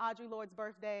Month, and Audre Lorde's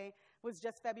birthday was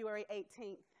just February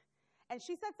 18th. And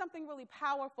she said something really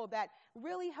powerful that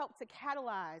really helped to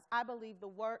catalyze, I believe, the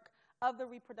work of the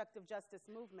reproductive justice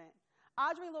movement.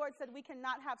 Audre Lorde said we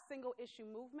cannot have single issue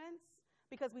movements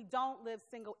because we don't live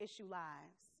single issue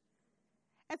lives.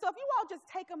 And so if you all just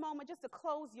take a moment just to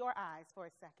close your eyes for a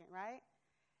second, right?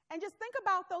 And just think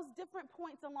about those different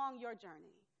points along your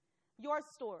journey, your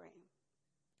story.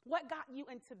 What got you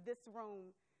into this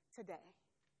room today?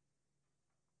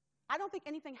 I don't think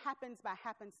anything happens by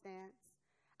happenstance.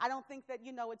 I don't think that,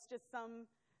 you know, it's just some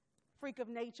freak of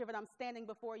nature that I'm standing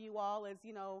before you all as,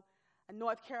 you know, a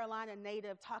North Carolina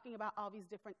native talking about all these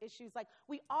different issues. Like,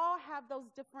 we all have those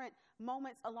different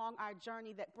moments along our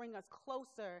journey that bring us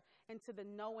closer into the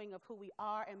knowing of who we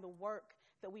are and the work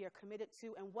that we are committed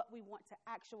to and what we want to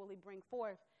actually bring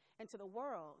forth into the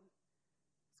world.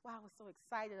 That's why I was so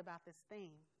excited about this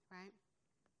theme, right?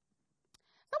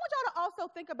 So I want y'all to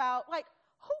also think about, like,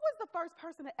 who was the first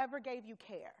person that ever gave you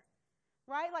care,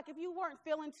 right? Like, if you weren't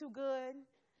feeling too good,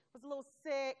 was a little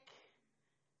sick,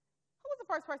 who was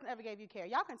the first person that ever gave you care?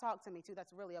 Y'all can talk to me, too.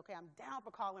 That's really okay. I'm down for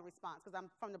call and response because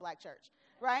I'm from the Black church,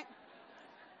 right?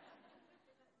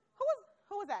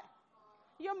 Who was that?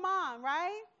 Your mom,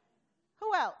 right?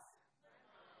 Who else?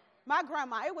 My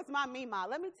grandma. It was my Mima.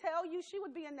 Let me tell you, she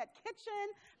would be in that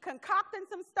kitchen concocting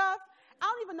some stuff. I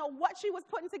don't even know what she was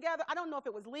putting together. I don't know if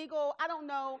it was legal. I don't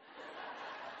know.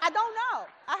 I don't know.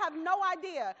 I have no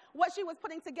idea what she was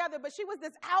putting together, but she was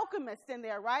this alchemist in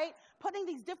there, right? Putting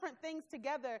these different things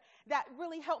together that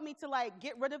really helped me to like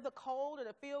get rid of the cold or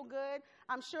to feel good.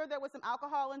 I'm sure there was some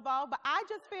alcohol involved, but I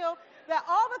just feel that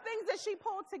all the things that she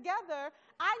pulled together,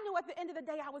 I knew at the end of the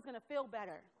day I was going to feel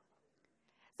better.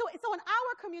 So in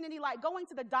our community, like going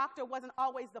to the doctor wasn't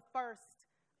always the first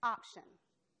option.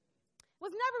 It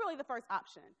was never really the first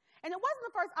option. And it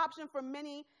wasn't the first option for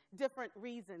many different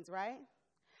reasons, right?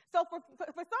 So for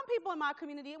some people in my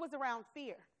community, it was around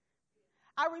fear.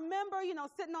 I remember,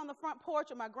 sitting on the front porch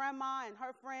with my grandma and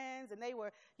her friends, and they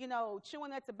were, chewing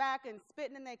their tobacco and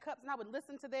spitting in their cups, and I would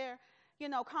listen to their,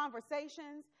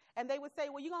 conversations, and they would say,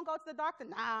 well, you going to go to the doctor?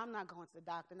 Nah, I'm not going to the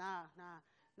doctor. Nah,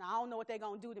 I don't know what they're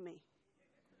going to do to me.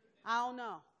 I don't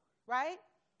know, right?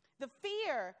 The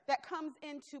fear that comes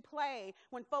into play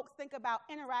when folks think about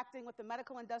interacting with the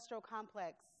medical industrial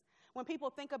complex, when people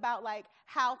think about like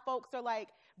how folks are like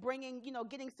bringing,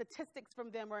 getting statistics from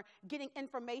them or getting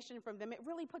information from them, it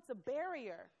really puts a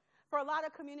barrier for a lot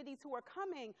of communities who are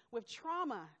coming with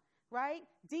trauma, right?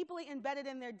 Deeply embedded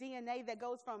in their DNA that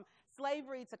goes from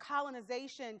slavery to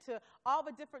colonization to all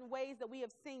the different ways that we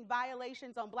have seen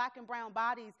violations on black and brown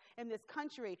bodies in this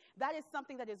country. That is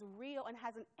something that is real and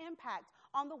has an impact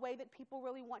on the way that people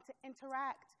really want to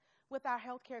interact with our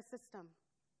healthcare system.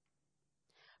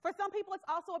 For some people, it's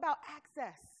also about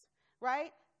access,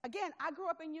 right? Again, I grew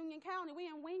up in Union County. We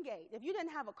in Wingate. If you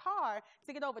didn't have a car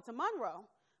to get over to Monroe,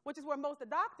 which is where most of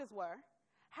the doctors were,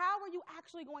 how were you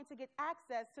actually going to get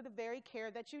access to the very care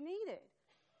that you needed?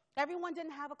 Everyone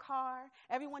didn't have a car.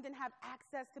 Everyone didn't have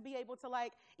access to be able to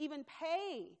like even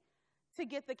pay to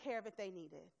get the care that they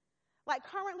needed. Like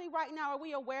currently right now, are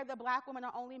we aware that black women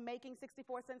are only making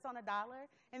 64 cents on a dollar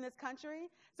in this country?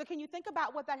 So can you think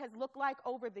about what that has looked like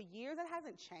over the years? It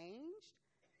hasn't changed,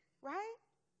 right?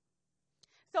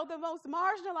 So the most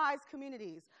marginalized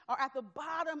communities are at the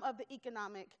bottom of the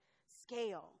economic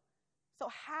scale. So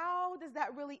how does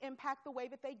that really impact the way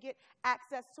that they get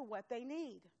access to what they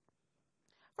need?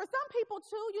 For some people,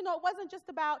 too, it wasn't just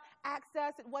about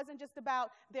access. It wasn't just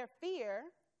about their fear.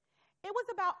 It was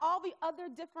about all the other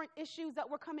different issues that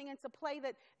were coming into play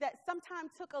that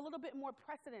sometimes took a little bit more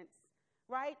precedence,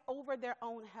 right, over their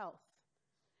own health.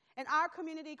 In our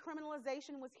community,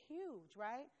 criminalization was huge,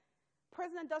 right?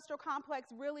 Prison industrial complex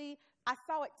really, I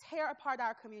saw it tear apart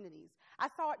our communities. I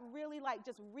saw it really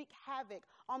just wreak havoc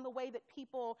on the way that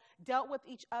people dealt with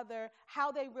each other,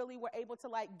 how they really were able to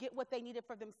get what they needed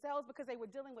for themselves because they were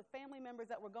dealing with family members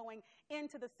that were going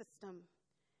into the system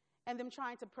and them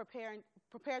trying to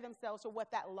prepare themselves for what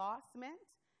that loss meant,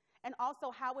 and also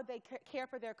how would they care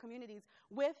for their communities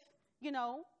with,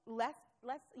 less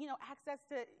access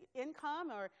to income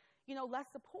or,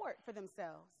 less support for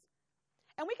themselves.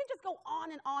 And we can just go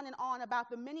on and on and on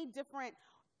about the many different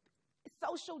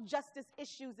social justice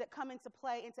issues that come into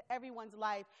play into everyone's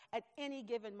life at any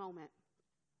given moment.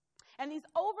 And these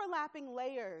overlapping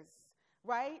layers,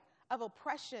 right, of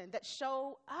oppression that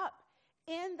show up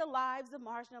in the lives of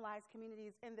marginalized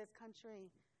communities in this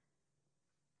country.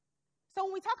 So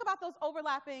when we talk about those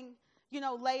overlapping,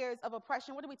 layers of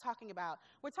oppression, what are we talking about?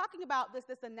 We're talking about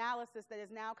this analysis that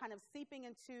is now kind of seeping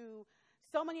into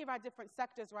so many of our different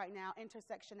sectors right now,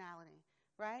 intersectionality,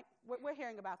 right? We're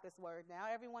hearing about this word now.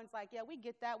 Everyone's like, yeah, we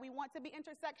get that. We want to be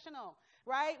intersectional,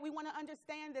 right? We want to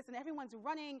understand this, and everyone's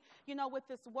running, with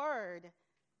this word.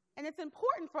 And it's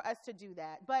important for us to do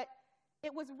that, but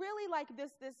it was really like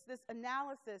this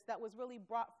analysis that was really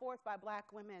brought forth by black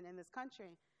women in this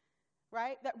country,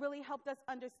 right? That really helped us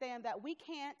understand that we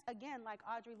can't, again, like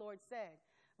Audre Lorde said,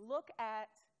 look at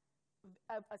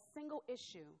a single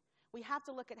issue. We have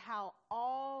to look at how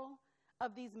all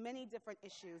of these many different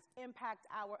issues impact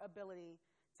our ability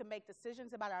to make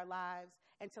decisions about our lives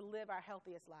and to live our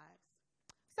healthiest lives.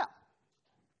 So,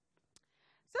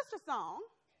 Sister Song,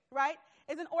 right,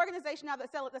 is an organization now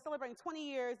that's celebrating 20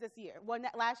 years this year. Well,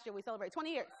 last year we celebrated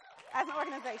 20 years as an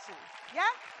organization. Yeah?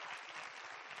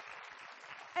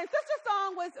 And Sister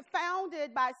Song was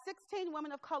founded by 16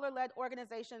 women of color-led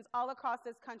organizations all across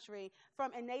this country,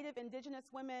 from Native Indigenous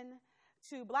women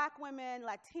to black women,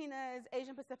 Latinas,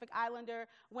 Asian Pacific Islander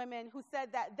women, who said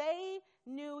that they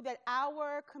knew that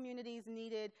our communities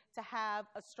needed to have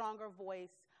a stronger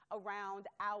voice around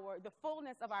the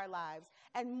fullness of our lives,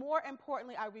 and more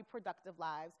importantly, our reproductive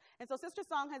lives. And so Sister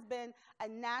Song has been a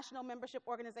national membership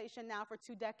organization now for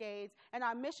 2 decades, and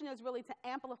our mission is really to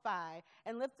amplify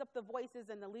and lift up the voices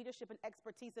and the leadership and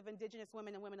expertise of Indigenous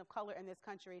women and women of color in this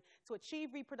country to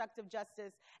achieve reproductive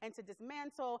justice and to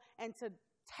dismantle and to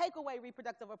take away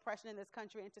reproductive oppression in this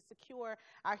country and to secure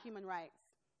our human rights.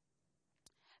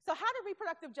 So how did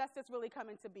reproductive justice really come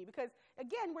into being? Because,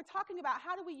 again, we're talking about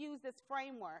how do we use this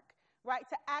framework, right,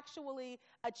 to actually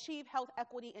achieve health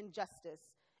equity and justice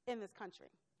in this country,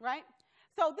 right?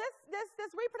 So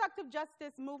this reproductive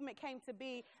justice movement came to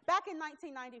be back in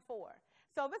 1994.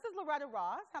 So this is Loretta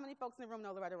Ross. How many folks in the room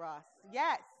know Loretta Ross?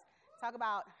 Yes. Talk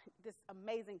about this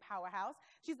amazing powerhouse.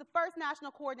 She's the first national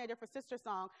coordinator for Sister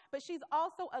Song, but she's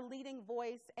also a leading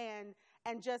voice and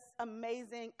just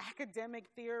amazing academic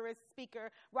theorist,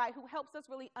 speaker, right, who helps us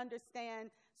really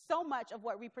understand so much of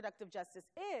what reproductive justice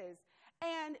is.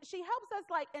 And she helps us,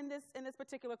 like in this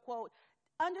particular quote,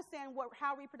 understand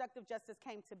how reproductive justice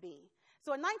came to be.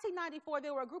 So in 1994,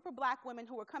 there were a group of black women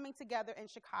who were coming together in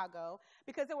Chicago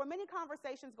because there were many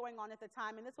conversations going on at the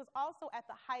time, and this was also at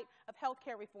the height of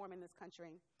healthcare reform in this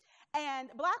country. And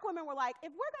black women were like,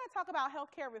 if we're going to talk about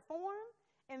healthcare reform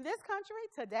in this country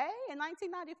today, in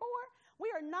 1994, we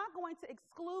are not going to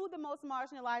exclude the most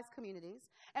marginalized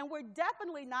communities, and we're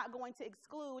definitely not going to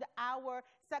exclude our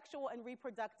sexual and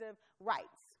reproductive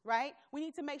rights, right? We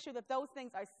need to make sure that those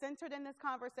things are centered in this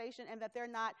conversation and that they're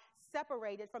not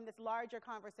separated from this larger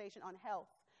conversation on health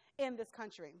in this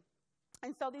country.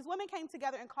 And so these women came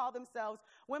together and called themselves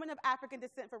Women of African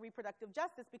Descent for Reproductive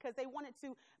Justice because they wanted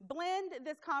to blend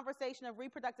this conversation of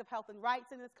reproductive health and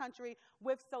rights in this country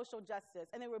with social justice.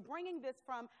 And they were bringing this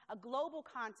from a global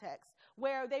context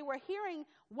where they were hearing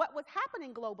what was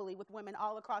happening globally with women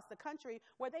all across the country,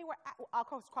 where they were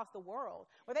across the world,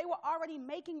 where they were already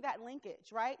making that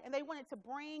linkage, right? And they wanted to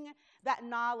bring that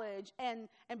knowledge and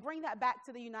bring that back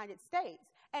to the United States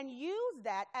and use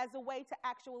that as a way to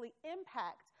actually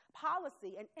impact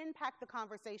policy and impact the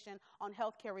conversation on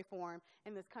healthcare reform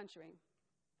in this country.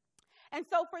 And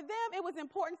so for them, it was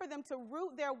important for them to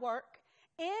root their work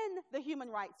in the human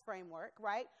rights framework,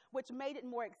 right, which made it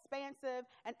more expansive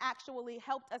and actually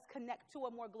helped us connect to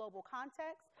a more global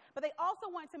context. But they also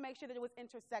wanted to make sure that it was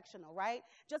intersectional, right?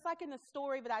 Just like in the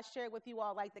story that I shared with you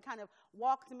all, like that kind of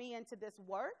walked me into this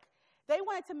work. They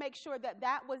wanted to make sure that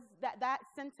that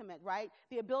sentiment, right,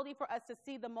 the ability for us to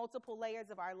see the multiple layers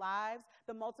of our lives,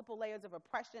 the multiple layers of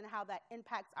oppression, how that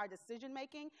impacts our decision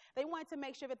making, they wanted to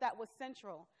make sure that that was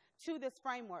central to this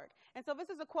framework. And so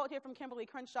this is a quote here from Kimberly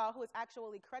Crenshaw, who is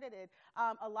actually credited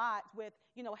a lot with,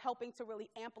 helping to really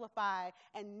amplify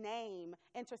and name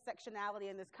intersectionality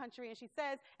in this country. And she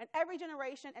says, in every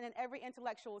generation and in every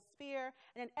intellectual sphere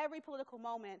and in every political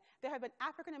moment, there have been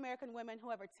African-American women who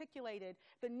have articulated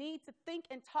the need to think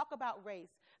and talk about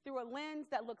race through a lens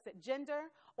that looks at gender,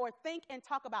 or think and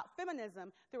talk about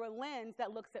feminism through a lens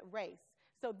that looks at race.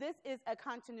 So this is a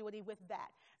continuity with that.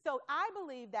 So I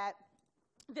believe that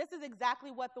this is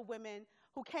exactly what the women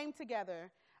who came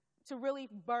together to really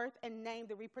birth and name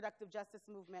the reproductive justice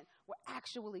movement were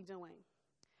actually doing.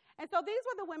 And so these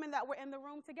were the women that were in the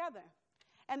room together.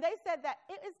 And they said that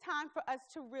it is time for us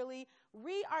to really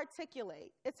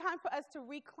re-articulate. It's time for us to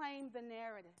reclaim the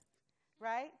narrative,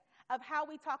 right, of how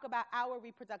we talk about our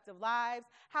reproductive lives,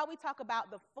 how we talk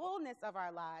about the fullness of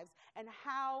our lives, and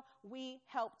how we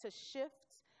help to shift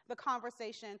the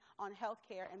conversation on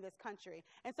healthcare in this country.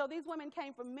 And so these women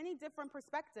came from many different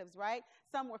perspectives, right?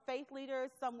 Some were faith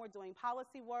leaders, some were doing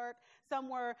policy work, some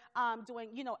were doing,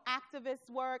 activist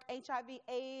work, HIV,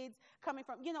 AIDS, coming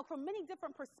from, from many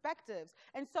different perspectives.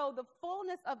 And so the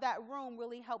fullness of that room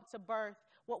really helped to birth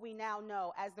what we now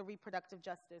know as the reproductive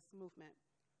justice movement.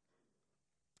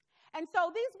 And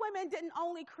so these women didn't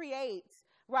only create,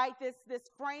 right, this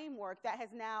framework that has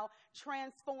now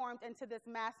transformed into this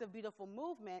massive, beautiful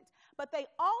movement, but they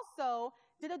also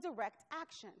did a direct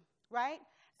action, right?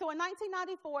 So in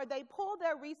 1994, they pulled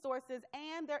their resources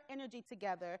and their energy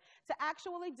together to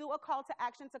actually do a call to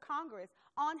action to Congress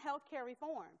on healthcare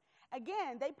reform.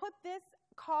 Again, they put this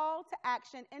call to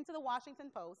action into the Washington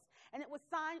Post, and it was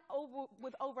signed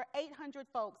with over 800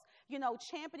 folks,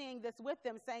 championing this with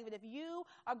them, saying that if you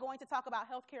are going to talk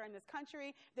about healthcare in this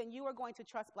country, then you are going to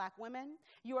trust black women,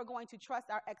 you are going to trust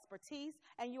our expertise,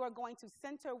 and you are going to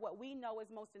center what we know is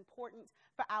most important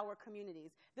for our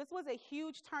communities. This was a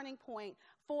huge turning point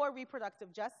for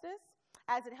reproductive justice,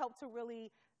 as it helped to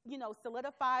really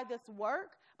solidify this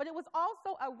work, but it was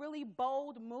also a really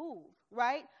bold move,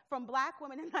 right, from black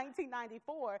women in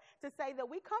 1994 to say that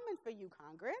we coming for you,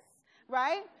 Congress,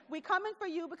 right? We coming for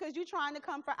you because you're trying to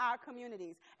come for our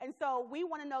communities. And so we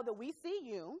want to know that we see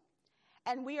you,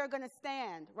 and we are going to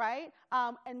stand, right,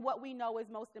 and what we know is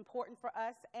most important for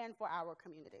us and for our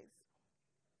communities.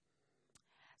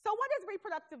 So what is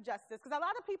reproductive justice? Because a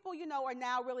lot of people, are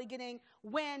now really getting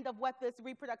wind of what this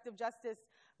reproductive justice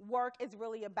work is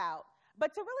really about.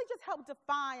 But to really just help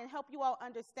define and help you all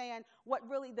understand what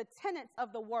really the tenets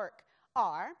of the work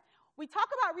are, We talk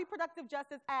about reproductive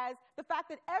justice as the fact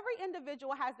that every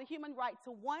individual has the human right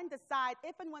to, one, decide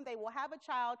if and when they will have a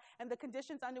child and the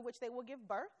conditions under which they will give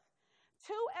birth.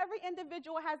 Two, every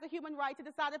individual has the human right to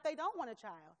decide if they don't want a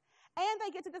child. And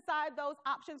they get to decide those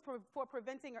options for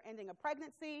preventing or ending a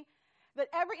pregnancy. That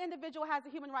every individual has the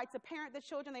human right to parent the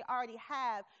children they already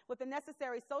have with the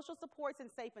necessary social supports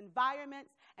and safe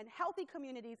environments and healthy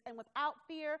communities and without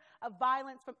fear of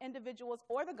violence from individuals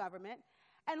or the government.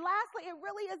 And lastly, it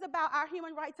really is about our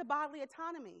human right to bodily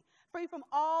autonomy, free from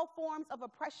all forms of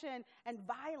oppression and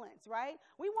violence, right?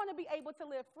 We want to be able to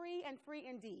live free and free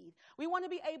indeed. We want to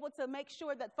be able to make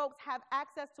sure that folks have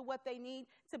access to what they need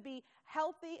to be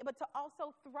healthy, but to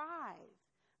also thrive,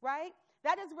 right?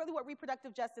 That is really what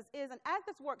reproductive justice is. And as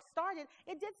this work started,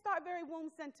 it did start very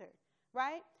womb-centered,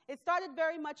 right? It started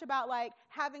very much about like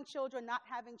having children, not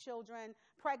having children,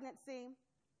 pregnancy.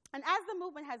 And as the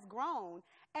movement has grown,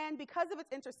 and because of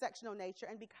its intersectional nature,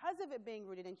 and because of it being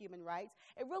rooted in human rights,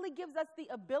 it really gives us the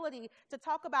ability to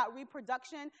talk about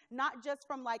reproduction, not just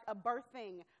from like a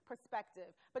birthing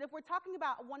perspective, but if we're talking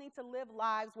about wanting to live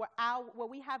lives where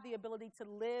we have the ability to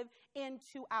live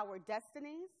into our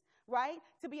destinies, right?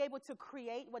 To be able to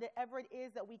create whatever it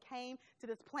is that we came to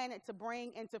this planet to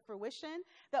bring into fruition,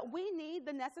 that we need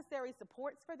the necessary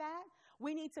supports for that.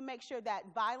 We need to make sure that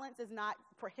violence is not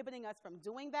prohibiting us from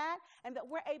doing that, and that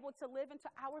we're able to live into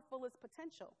our fullest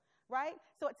potential, right?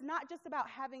 So it's not just about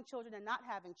having children and not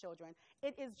having children.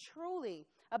 It is truly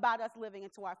about us living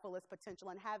into our fullest potential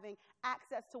and having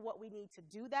access to what we need to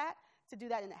do that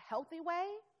in a healthy way,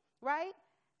 right?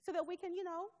 So that we can,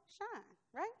 shine,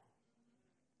 right?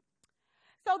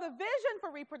 So the vision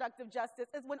for reproductive justice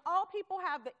is when all people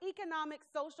have the economic,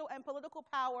 social, and political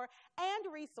power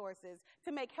and resources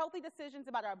to make healthy decisions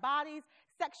about our bodies,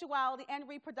 sexuality, and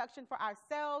reproduction for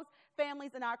ourselves,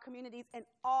 families, and our communities in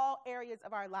all areas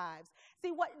of our lives.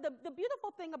 See, what the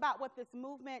beautiful thing about what this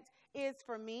movement is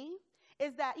for me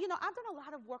is that, I've done a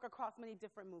lot of work across many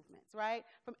different movements, right?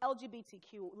 From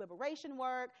LGBTQ liberation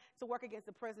work to work against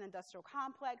the prison industrial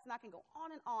complex, and I can go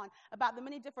on and on about the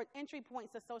many different entry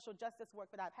points to social justice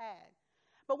work that I've had.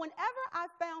 But whenever I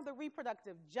found the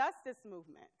reproductive justice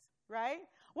movement, right,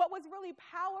 what was really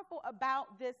powerful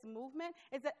about this movement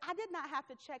is that I did not have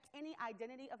to check any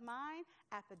identity of mine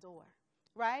at the door,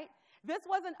 right? This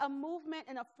wasn't a movement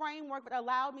and a framework that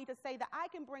allowed me to say that I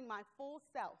can bring my full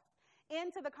self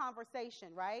into the conversation,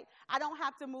 right? I don't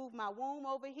have to move my womb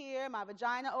over here, my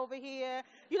vagina over here,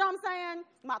 you know what I'm saying?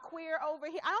 My queer over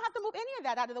here. I don't have to move any of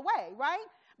that out of the way, right?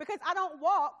 Because I don't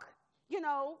walk,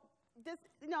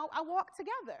 I walk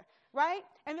together, right?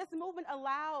 And this movement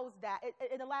allows that.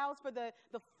 It allows for the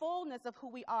fullness of who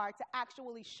we are to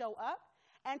actually show up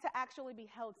and to actually be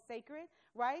held sacred,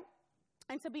 right?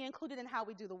 And to be included in how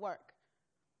we do the work.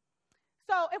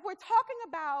 So if we're talking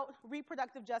about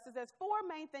reproductive justice, there's four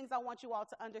main things I want you all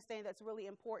to understand that's really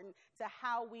important to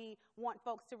how we want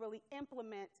folks to really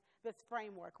implement this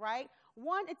framework, right?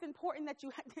 One, it's important that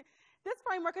this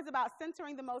framework is about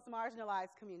centering the most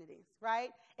marginalized communities,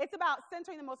 right? It's about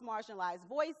centering the most marginalized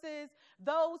voices,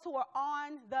 those who are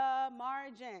on the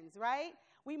margins, right?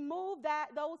 We move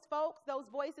those folks, those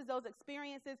voices, those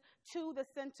experiences to the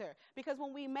center. Because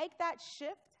when we make that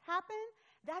shift happen,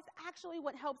 that's actually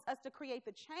what helps us to create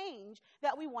the change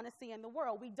that we want to see in the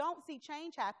world. We don't see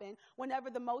change happen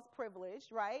whenever the most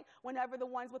privileged, right? Whenever the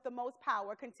ones with the most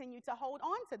power continue to hold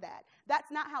on to that. That's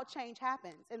not how change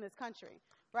happens in this country,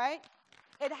 right?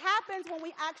 It happens when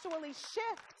we actually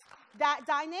shift that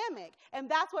dynamic, and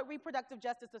that's what reproductive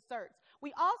justice asserts.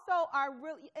 We also are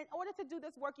really, in order to do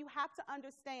this work, you have to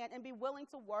understand and be willing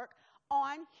to work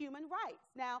on human rights.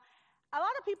 Now, a lot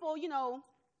of people,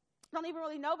 don't even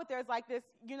really know, but there's like this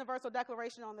universal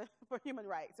declaration for human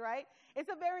rights, right? It's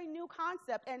a very new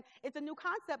concept, and it's a new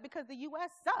concept because the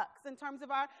U.S. sucks in terms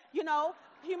of our,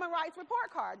 human rights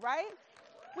report card, right?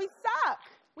 We suck.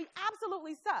 We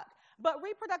absolutely suck. But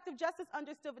reproductive justice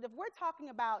understood that if we're talking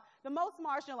about the most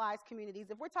marginalized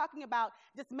communities, if we're talking about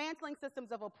dismantling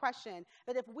systems of oppression,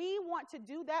 that if we want to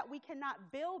do that, we cannot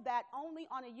build that only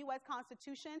on a U.S.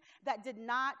 Constitution that did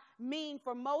not mean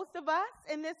for most of us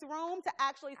in this room to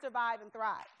actually survive and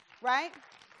thrive, right?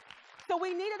 So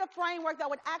we needed a framework that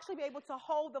would actually be able to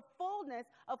hold the fullness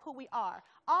of who we are.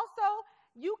 Also,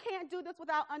 you can't do this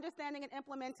without understanding and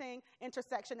implementing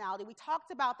intersectionality. We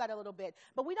talked about that a little bit,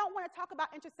 but we don't want to talk about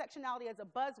intersectionality as a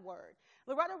buzzword.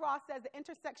 Loretta Ross says that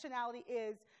intersectionality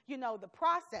is, the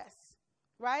process,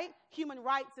 right? Human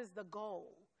rights is the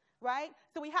goal, right?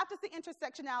 So we have to see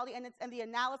intersectionality and the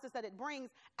analysis that it brings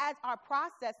as our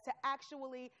process to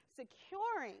actually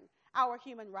securing our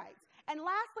human rights. And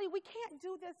lastly, we can't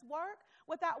do this work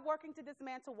without working to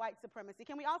dismantle white supremacy.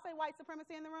 Can we all say white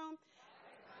supremacy in the room?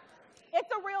 It's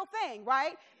a real thing,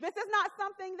 right? This is not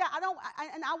something that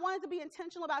I wanted to be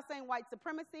intentional about saying white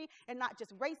supremacy and not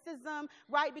just racism,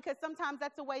 right? Because sometimes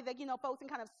that's a way that, folks can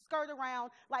kind of skirt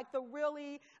around like the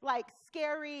really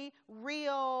scary,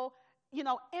 real,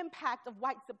 impact of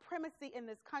white supremacy in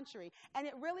this country. And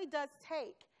it really does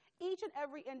take each and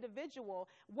every individual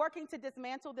working to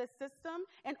dismantle this system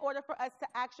in order for us to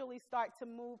actually start to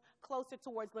move closer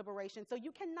towards liberation. So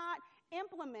you cannot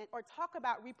implement or talk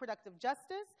about reproductive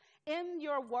justice in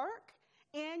your work,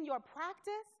 in your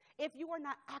practice, if you are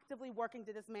not actively working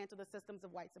to dismantle the systems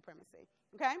of white supremacy,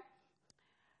 okay?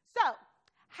 So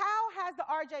how has the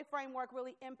RJ framework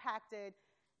really impacted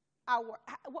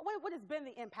what has been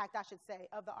the impact, I should say,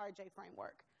 of the RJ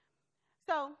framework?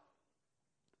 So,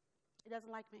 it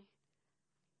doesn't like me.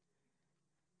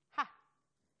 Ha,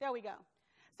 there we go.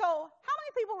 So how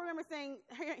many people remember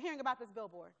hearing about this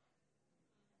billboard?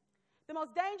 The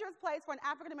most dangerous place for an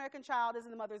African-American child is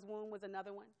in the mother's womb was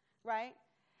another one, right?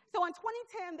 So in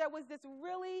 2010, there was this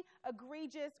really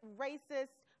egregious,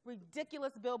 racist,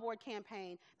 ridiculous billboard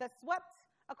campaign that swept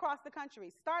across the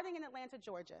country, starting in Atlanta,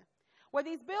 Georgia, where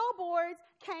these billboards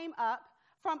came up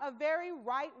from a very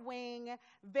right-wing,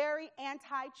 very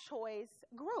anti-choice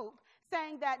group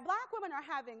saying that black women are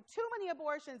having too many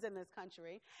abortions in this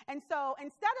country. And so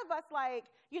instead of us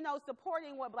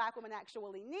supporting what black women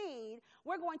actually need,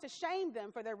 we're going to shame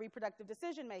them for their reproductive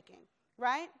decision-making,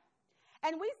 right?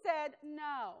 And we said,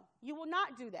 no, you will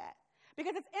not do that.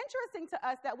 Because it's interesting to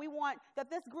us that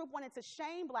this group wanted to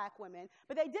shame black women,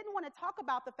 but they didn't want to talk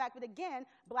about the fact that, again,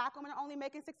 black women are only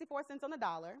making 64 cents on the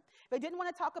dollar. They didn't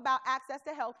want to talk about access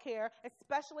to health care,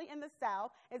 especially in the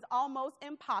South, is almost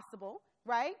impossible,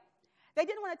 right? They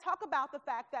didn't want to talk about the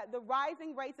fact that the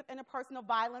rising rates of interpersonal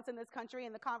violence in this country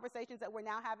and the conversations that we're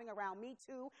now having around Me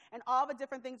Too and all the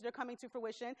different things that are coming to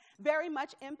fruition very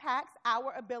much impacts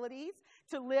our abilities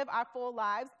to live our full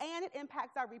lives, and it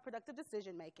impacts our reproductive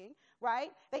decision making,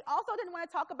 right? They also didn't want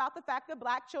to talk about the fact that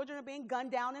black children are being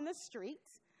gunned down in the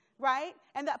streets, right?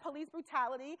 And that police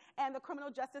brutality and the criminal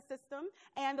justice system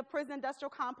and the prison industrial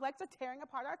complex are tearing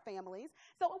apart our families.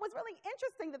 So it was really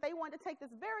interesting that they wanted to take this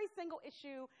very single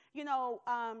issue,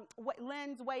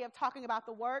 lens way of talking about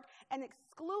the work and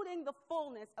excluding the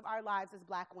fullness of our lives as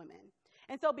black women.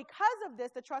 And so because of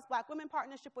this, the Trust Black Women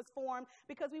Partnership was formed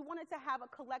because we wanted to have a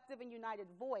collective and united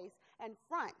voice and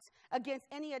front against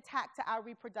any attack to our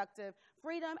reproductive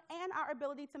freedom and our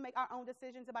ability to make our own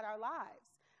decisions about our lives,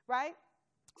 right?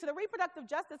 So the reproductive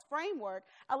justice framework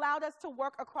allowed us to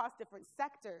work across different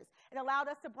sectors. It allowed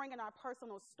us to bring in our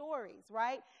personal stories,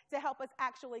 right, to help us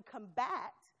actually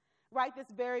combat, right, this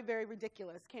very, very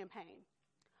ridiculous campaign.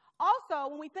 Also,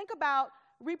 when we think about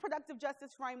reproductive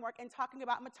justice framework and talking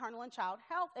about maternal and child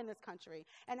health in this country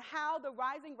and how the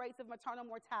rising rates of maternal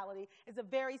mortality is a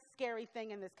very scary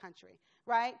thing in this country,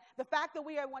 right? The fact that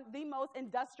we are the most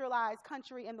industrialized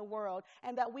country in the world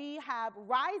and that we have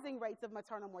rising rates of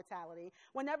maternal mortality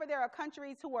whenever there are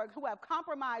countries who have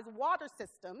compromised water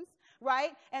systems,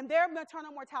 right, and their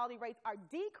maternal mortality rates are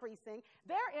decreasing,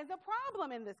 there is a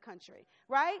problem in this country,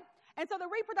 right? And so the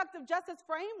reproductive justice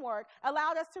framework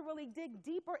allowed us to really dig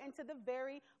deeper into the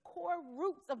very core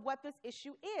roots of what this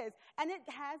issue is. And it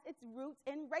has its roots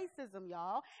in racism,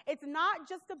 y'all. It's not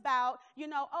just about,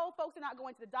 folks are not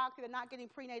going to the doctor, they're not getting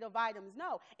prenatal vitamins.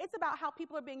 No, it's about how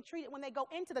people are being treated when they go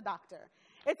into the doctor.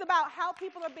 It's about how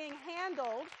people are being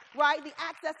handled, right, the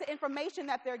access to information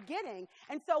that they're getting.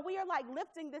 And so we are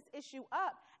lifting this issue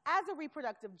up as a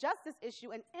reproductive justice issue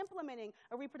and implementing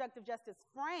a reproductive justice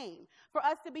frame for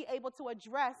us to be able to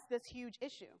address this huge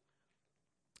issue.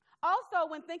 Also,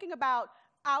 when thinking about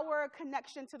our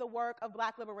connection to the work of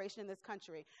black liberation in this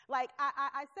country,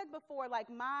 I said before,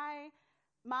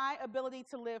 my ability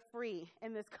to live free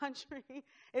in this country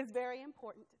is very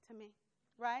important to me,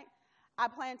 right? I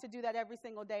plan to do that every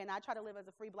single day, and I try to live as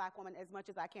a free black woman as much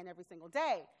as I can every single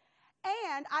day.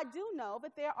 And I do know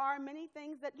that there are many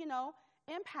things that,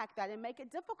 impact that and make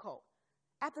it difficult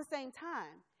at the same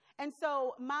time. And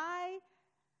so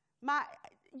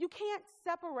you can't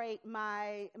separate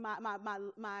my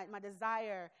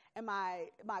desire and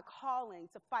my calling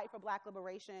to fight for black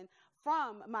liberation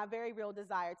from my very real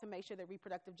desire to make sure that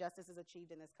reproductive justice is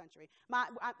achieved in this country.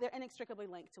 They're inextricably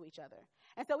linked to each other.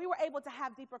 And so we were able to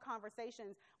have deeper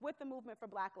conversations with the movement for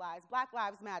Black Lives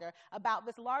Matter, about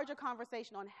this larger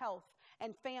conversation on health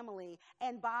and family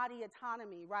and body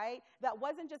autonomy, right? That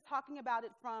wasn't just talking about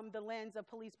it from the lens of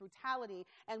police brutality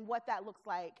and what that looks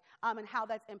like and how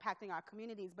that's impacting our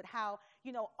communities, but how,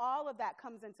 all of that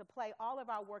comes into play. All of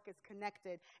our work is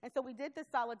connected. And so we did this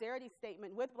solidarity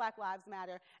statement with Black Lives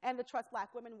Matter and the Trust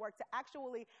Black Women work to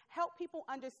actually help people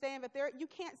understand that you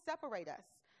can't separate us.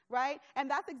 Right? And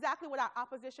that's exactly what our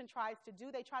opposition tries to do.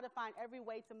 They try to find every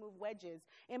way to move wedges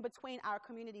in between our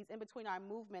communities, in between our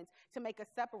movements, to make us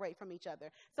separate from each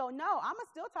other. So no, I'm going to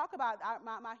still talk about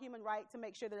my human right to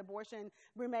make sure that abortion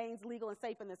remains legal and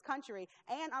safe in this country.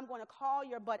 And I'm going to call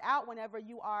your butt out whenever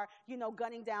you are,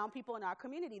 gunning down people in our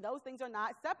community. Those things are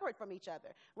not separate from each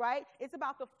other, right? It's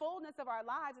about the fullness of our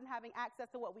lives and having access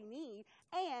to what we need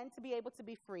and to be able to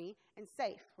be free and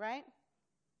safe, right?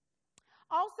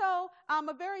 Also,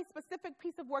 a very specific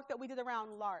piece of work that we did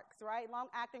around LARCs, right?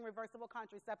 Long-acting reversible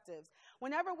contraceptives.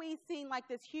 Whenever we've seen like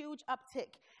this huge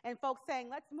uptick and folks saying,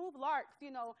 let's move LARCs,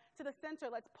 to the center,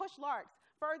 let's push LARCs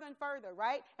further and further,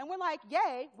 right? And we're like,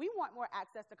 yay, we want more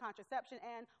access to contraception,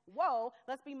 and whoa,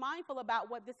 let's be mindful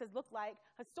about what this has looked like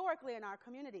historically in our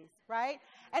communities, right?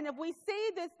 And if we see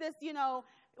this, if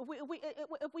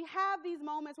we have these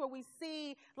moments where we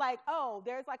see like, oh,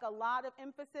 there's like a lot of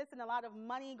emphasis and a lot of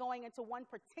money going into one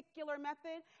particular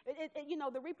method,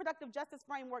 the reproductive justice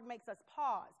framework makes us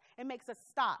pause. It makes us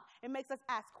stop. It makes us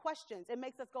ask questions. It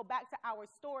makes us go back to our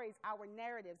stories, our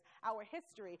narratives, our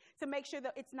history to make sure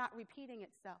that it's not repeating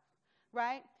itself,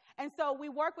 right? And so we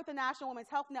work with the National Women's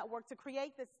Health Network to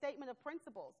create this statement of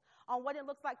principles on what it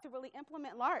looks like to really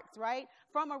implement LARCs, right,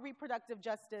 from a reproductive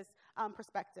justice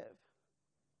perspective.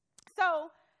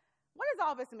 So what does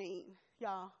all this mean,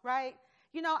 y'all, right?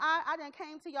 I done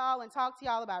came to y'all and talked to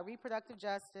y'all about reproductive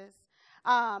justice.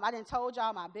 I done told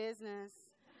y'all my business,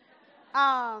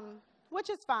 which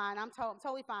is fine. I'm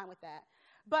totally fine with that.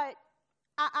 But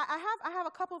I have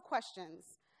a couple of questions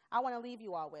I want to leave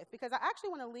you all with, because I actually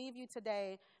want to leave you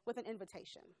today with an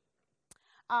invitation.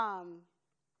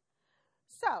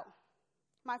 So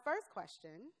my first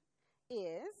question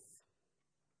is,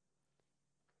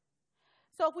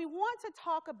 so if we want to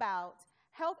talk about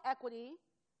health equity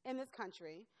in this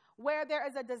country, where there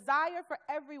is a desire for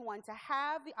everyone to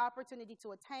have the opportunity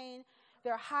to attain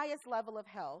their highest level of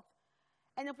health,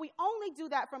 and if we only do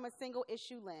that from a single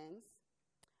issue lens,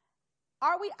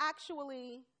 are we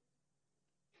actually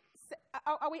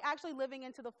living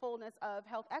into the fullness of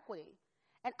health equity?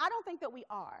 And I don't think that we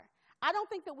are. I don't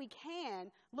think that we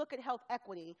can look at health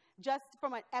equity just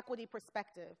from an equity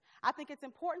perspective. I think it's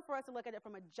important for us to look at it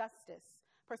from a justice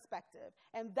perspective.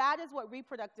 And that is what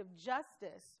reproductive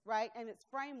justice, right, and its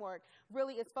framework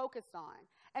really is focused on.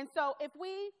 And so if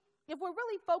we're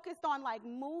really focused on like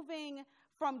moving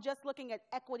from just looking at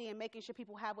equity and making sure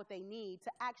people have what they need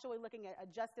to actually looking at a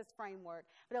justice framework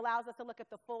that allows us to look at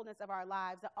the fullness of our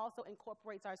lives, that also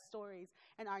incorporates our stories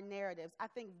and our narratives, I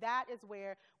think that is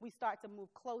where we start to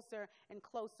move closer and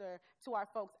closer to our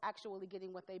folks actually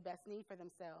getting what they best need for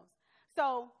themselves.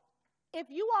 So if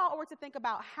you all were to think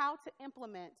about how to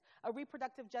implement a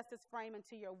reproductive justice frame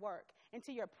into your work,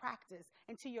 into your practice,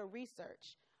 into your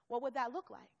research, what would that look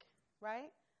like,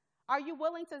 right? Are you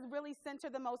willing to really center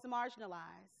the most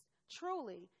marginalized,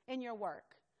 truly, in your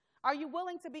work? Are you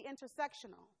willing to be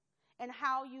intersectional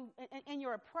in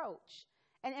your approach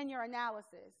and in your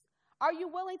analysis? Are you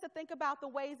willing to think about the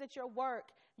ways that your work,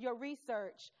 your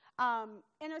research,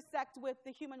 intersect with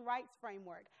the human rights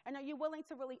framework? And are you willing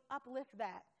to really uplift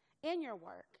that in your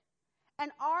work?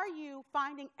 And are you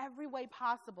finding every way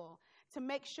possible to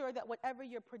make sure that whatever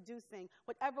you're producing,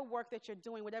 whatever work that you're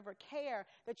doing, whatever care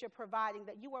that you're providing,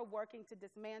 that you are working to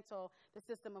dismantle the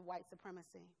system of white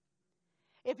supremacy?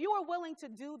 If you are willing to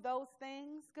do those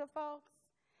things, good folks,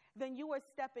 then you are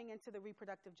stepping into the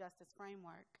reproductive justice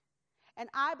framework. And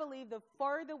I believe the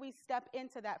further we step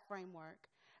into that framework,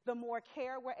 the more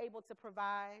care we're able to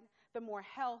provide, the more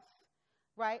health,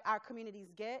 right, our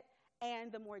communities get,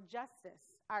 and the more justice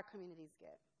our communities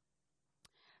get.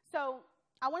 So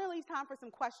I want to leave time for some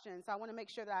questions. So I want to make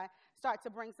sure that I start to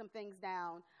bring some things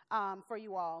down for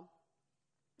you all.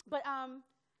 But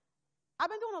I've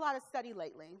been doing a lot of study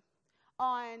lately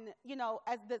on,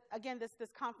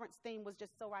 this conference theme was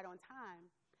just so right on time.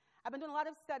 I've been doing a lot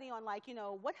of study on,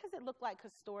 what has it looked like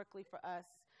historically for us,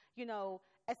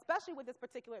 especially with this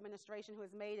particular administration who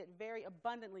has made it very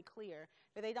abundantly clear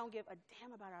that they don't give a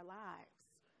damn about our lives.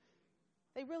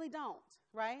 They really don't,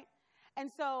 right?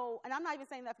 And so, and I'm not even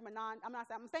saying that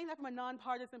I'm saying that from a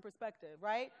nonpartisan perspective,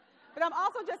 right? But I'm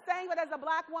also just saying that as a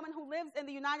black woman who lives in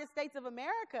the United States of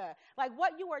America, like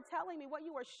what you are telling me, what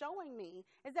you are showing me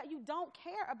is that you don't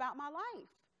care about my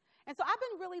life. And so I've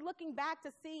been really looking back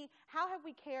to see how have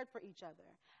we cared for each other?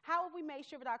 How have we made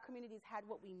sure that our communities had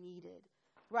what we needed,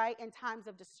 right? In times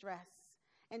of distress,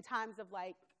 in times of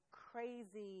like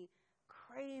crazy,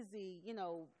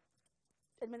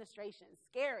 administrations,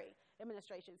 scary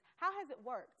administrations. How has it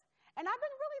worked? And I've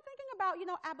been really thinking about,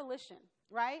 abolition,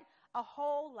 right? A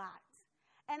whole lot.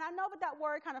 And I know that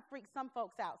word kind of freaks some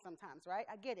folks out sometimes, right?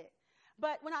 I get it.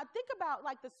 But when I think about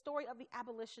like the story of the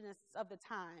abolitionists of the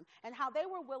time and how they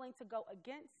were willing to go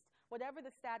against whatever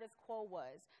the status quo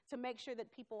was to make sure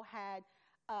that people had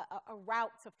a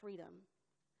route to freedom.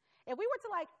 If we were to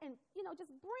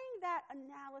just bring that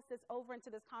analysis over into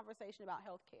this conversation about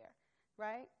healthcare,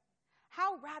 right?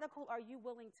 How radical are you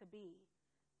willing to be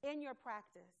in your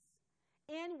practice,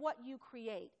 in what you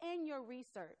create, in your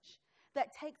research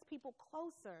that takes people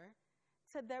closer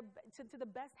to the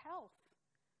best health?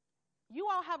 You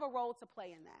all have a role to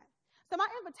play in that. So my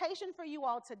invitation for you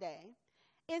all today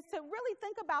is to really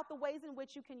think about the ways in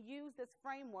which you can use this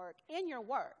framework in your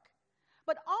work.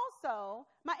 But also,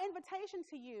 my invitation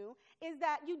to you is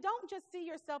that you don't just see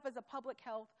yourself as a public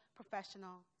health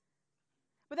professional,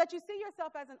 but that you see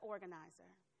yourself as an organizer.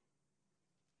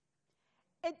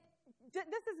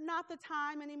 This is not the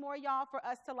time anymore, y'all, for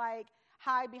us to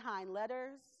hide behind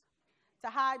letters, to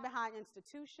hide behind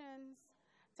institutions,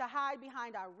 to hide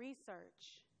behind our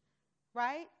research,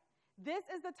 right? This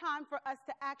is the time for us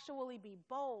to actually be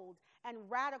bold and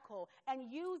radical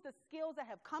and use the skills that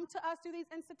have come to us through these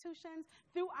institutions,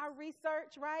 through our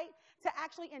research, right? To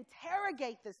actually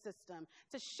interrogate this system,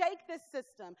 to shake this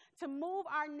system, to move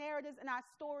our narratives and our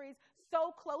stories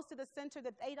so close to the center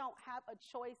that they don't have a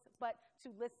choice but to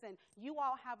listen. You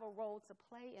all have a role to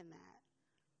play in that.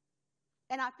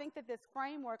 And I think that this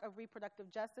framework of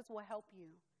reproductive justice will help you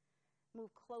move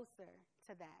closer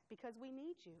to that because we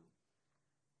need you.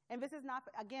 And this is not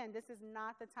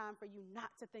the time for you not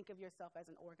to think of yourself as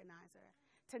an organizer,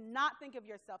 to not think of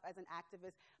yourself as an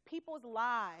activist. People's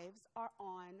lives are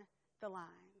on the line.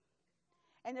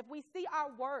 And if we see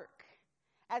our work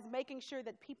as making sure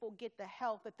that people get the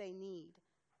help that they need,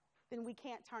 then we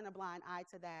can't turn a blind eye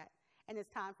to that. And it's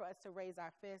time for us to raise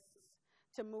our fists,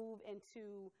 to move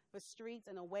into the streets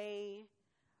and away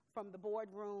from the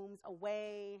boardrooms,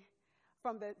 away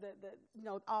from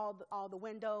all the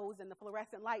windows and the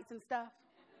fluorescent lights and stuff.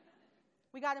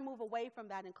 We got to move away from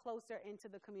that and closer into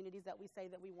the communities that we say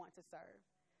that we want to serve.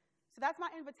 So that's my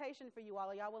invitation for you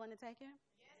all. Are y'all willing to take it?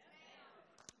 Yes,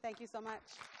 ma'am. Thank you so much.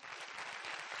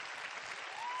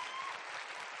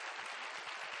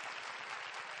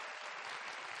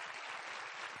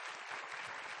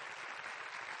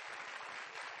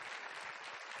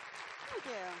 Thank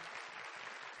you.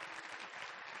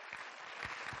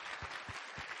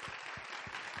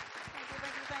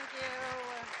 Thank you.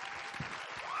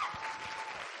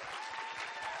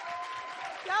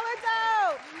 Y'all are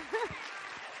dope.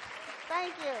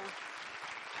 Thank you.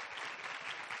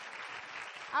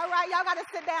 All right, y'all got to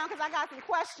sit down because I got some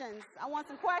questions. I want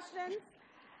some questions.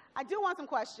 I do want some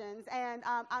questions. And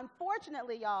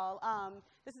unfortunately, y'all,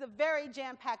 this is a very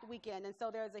jam-packed weekend. And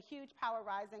so there's a huge Power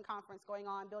Rising conference going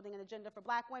on, Building an Agenda for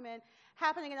Black Women,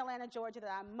 happening in Atlanta, Georgia, that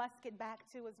I must get back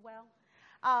to as well.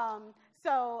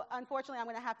 So unfortunately, I'm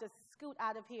going to have to scoot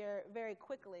out of here very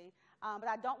quickly. But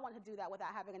I don't want to do that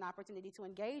without having an opportunity to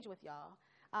engage with y'all.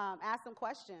 Ask some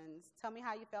questions. Tell me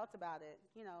how you felt about it.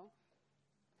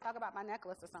 Talk about my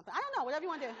necklace or something. I don't know, whatever you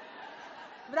want to do.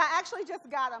 But I actually just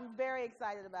I'm very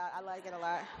excited about it. I like it a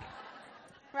lot.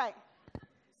 Right.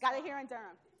 Got it here in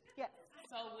Durham. Yeah.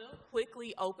 So we'll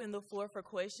quickly open the floor for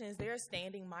questions. There are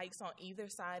standing mics on either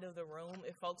side of the room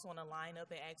if folks want to line up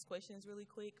and ask questions really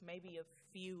quick. Maybe a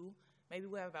few. Maybe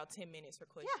we'll have about 10 minutes for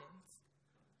questions. Yeah.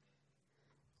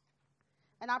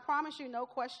 And I promise you, no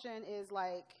question is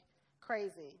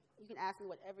crazy. You can ask me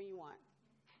whatever you want.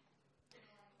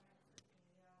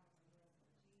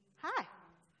 Hi.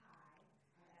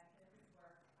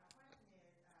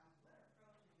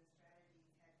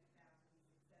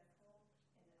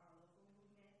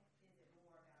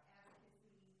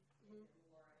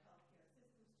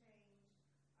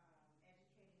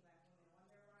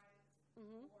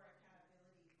 Or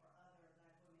accountability for other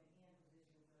Black women in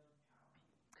positions of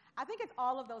power? I think it's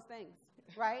all of those things,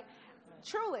 right?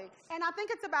 Truly. And I think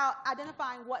it's about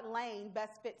identifying what lane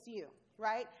best fits you,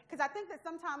 right? Because I think that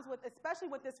sometimes, especially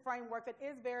with this framework that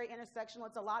is very intersectional,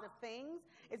 it's a lot of things,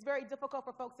 it's very difficult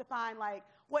for folks to find, like,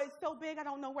 well, it's so big, I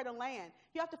don't know where to land.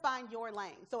 You have to find your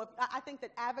lane. So I think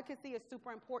that advocacy is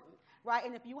super important, right?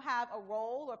 And if you have a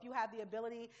role, or if you have the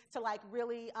ability to, like,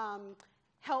 really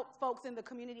help folks in the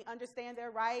community understand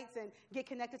their rights and get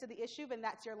connected to the issue, then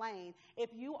that's your lane. If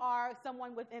you are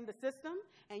someone within the system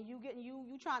and you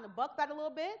trying to buck that a little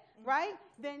bit, right?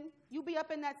 Then you be up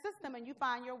in that system and you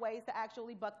find your ways to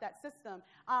actually buck that system.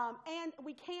 And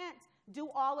we can't do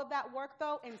all of that work,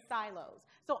 though, in silos.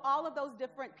 So all of those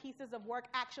different pieces of work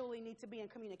actually need to be in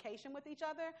communication with each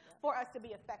other for us to be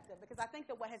effective. Because I think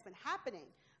that what has been happening,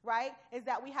 right, is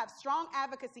that we have strong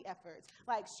advocacy efforts,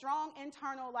 like strong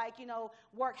internal, like,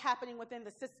 work happening within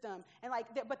the system, and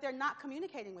but they're not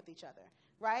communicating with each other,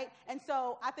 right? And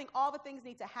so I think all the things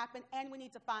need to happen, and we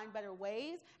need to find better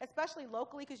ways, especially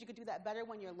locally, because you can do that better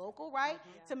when you're local, right,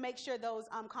 to make sure those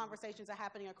conversations are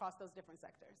happening across those different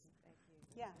sectors. Thank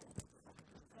you. Yeah.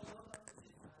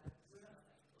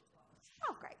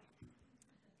 Oh, great.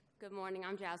 Good morning.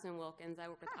 I'm Jasmine Wilkins. I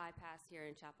work with iPass here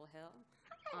in Chapel Hill.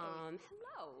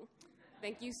 Hello.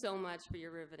 Thank you so much for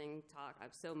your riveting talk. I'm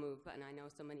so moved, and I know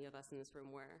so many of us in this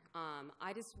room were.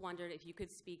 I just wondered if you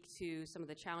could speak to some of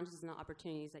the challenges and the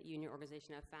opportunities that you and your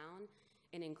organization have found,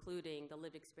 and including the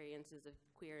lived experiences of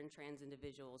queer and trans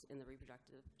individuals in the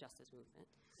reproductive justice movement.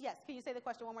 Yes. Can you say the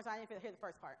question one more time? I didn't hear the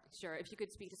first part. Sure. If you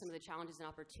could speak to some of the challenges and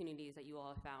opportunities that you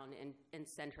all have found in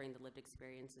centering the lived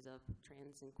experiences of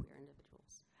trans and queer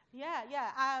individuals. Yeah.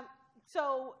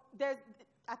 So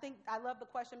I think I love the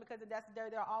question because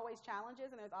there are always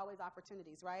challenges and there's always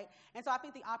opportunities, right? And so I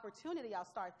think the opportunity, I'll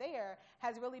start there,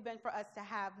 has really been for us to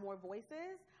have more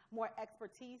voices, more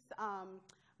expertise,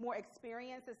 more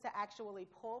experiences to actually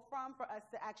pull from, for us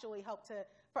to actually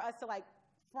for us to like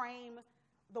frame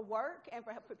the work, and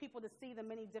for people to see the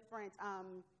many different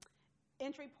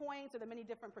entry points or the many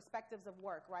different perspectives of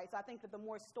work, right? So I think that the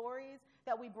more stories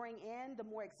that we bring in, the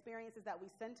more experiences that we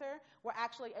center, we're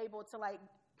actually able to like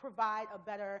provide a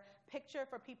better picture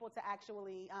for people to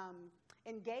actually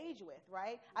engage with,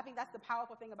 right? I think that's the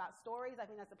powerful thing about stories. I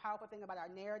think that's the powerful thing about our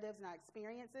narratives and our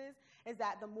experiences, is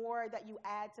that the more that you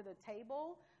add to the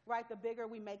table, right, the bigger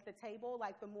we make the table,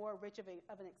 like the more rich of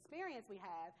an experience we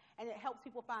have, and it helps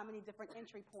people find many different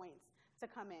entry points to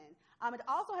come in. It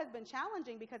also has been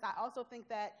challenging because I also think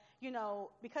that,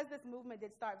 because this movement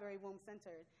did start very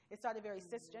womb-centered, it started very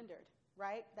cisgendered,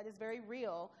 right? That is very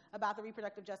real about the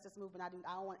reproductive justice movement. I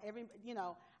don't want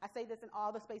I say this in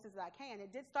all the spaces that I can.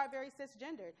 It did start very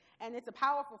cisgendered, and it's a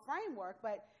powerful framework,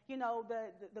 but,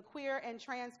 the queer and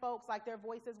trans folks, like, their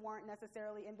voices weren't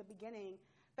necessarily in the beginning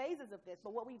phases of this.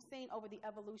 But what we've seen over the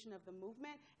evolution of the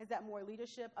movement is that more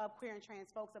leadership of queer and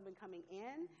trans folks have been coming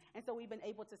in, and so we've been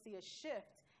able to see a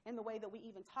shift in the way that we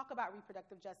even talk about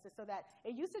reproductive justice, so that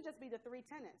it used to just be the three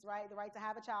tenets, right? The right to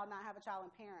have a child, not have a child,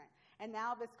 and parent. And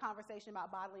now this conversation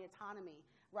about bodily autonomy,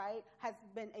 right, has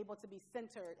been able to be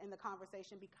centered in the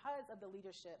conversation because of the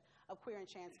leadership of queer and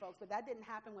trans folks. But that didn't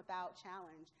happen without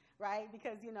challenge, right?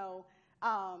 Because,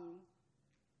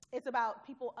 it's about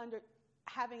people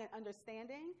having an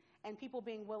understanding and people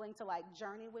being willing to like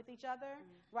journey with each other,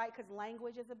 right? Because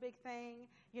language is a big thing,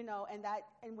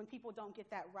 and when people don't get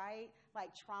that right, like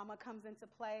trauma comes into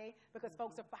play because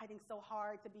folks are fighting so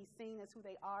hard to be seen as who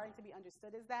they are and to be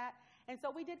understood as that. And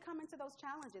so we did come into those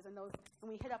challenges and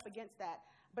we hit up against that.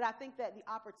 But I think that the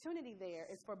opportunity there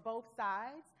is for both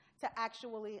sides to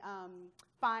actually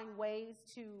find ways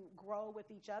to grow with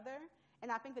each other.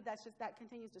 And I think that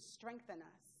continues to strengthen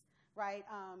us, right,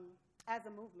 as a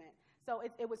movement. So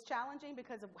it was challenging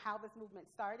because of how this movement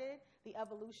started. The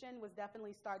evolution was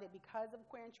definitely started because of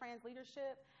queer and trans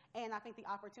leadership. And I think the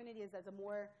opportunity is that the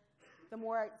more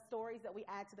stories that we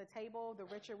add to the table, the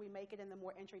richer we make it, and the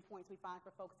more entry points we find for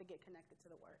folks to get connected to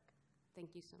the work.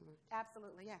 Thank you so much.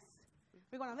 Absolutely, yes.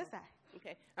 We're going on this side.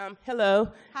 Okay.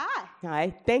 Hello. Hi.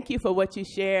 Hi. Thank you for what you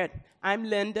shared. I'm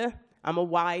Linda. I'm a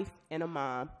wife and a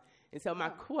mom. And so my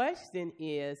question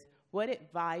is, what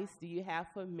advice do you have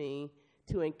for me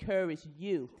to encourage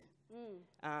youth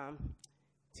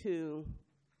to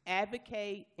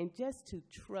advocate and just to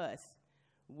trust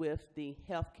with the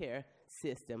healthcare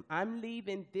system? I'm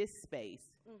leaving this space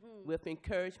with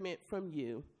encouragement from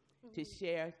you to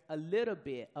share a little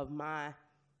bit of my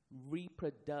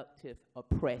reproductive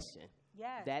oppression.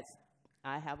 Yes.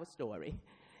 I have a story.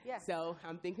 Yes. So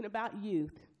I'm thinking about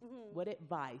youth. What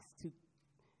advice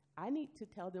I need to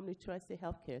tell them to trust the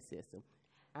healthcare system.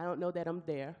 I don't know that I'm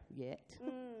there yet.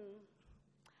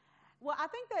 Well, I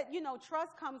think that,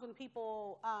 trust comes when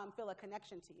people feel a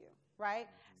connection to you, right?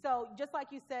 So just like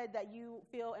you said that you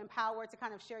feel empowered to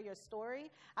kind of share your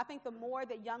story, I think the more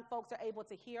that young folks are able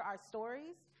to hear our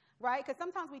stories, right? Because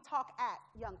sometimes we talk at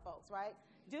young folks, right?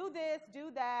 Do this,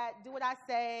 do that, do what I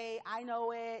say, I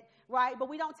know it, right? But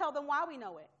we don't tell them why we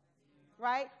know it,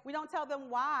 right? We don't tell them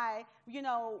why, you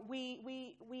know,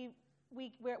 we're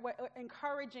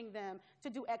encouraging them to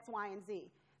do X, Y, and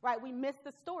Z, right? We miss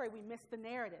the story, we miss the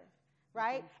narrative,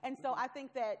 right? And so I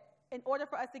think that in order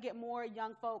for us to get more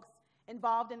young folks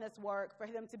involved in this work, for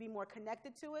them to be more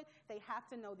connected to it, they have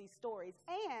to know these stories.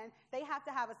 And they have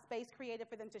to have a space created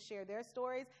for them to share their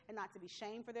stories and not to be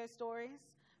shamed for their stories,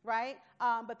 right?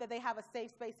 But that they have a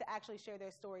safe space to actually share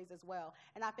their stories as well.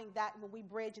 And I think that when we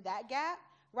bridge that gap,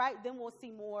 right, then we'll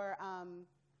see more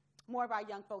of our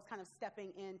young folks kind of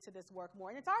stepping into this work more.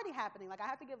 And it's already happening. Like, I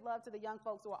have to give love to the young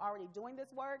folks who are already doing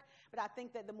this work, but I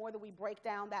think that the more that we break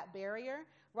down that barrier,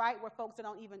 right, where folks that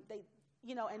don't even,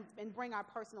 you know, and bring our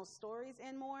personal stories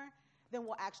in more, then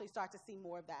we'll actually start to see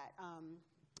more of that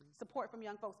support from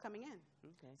young folks coming in.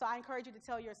 Okay. So I encourage you to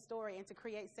tell your story and to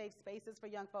create safe spaces for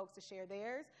young folks to share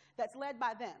theirs that's led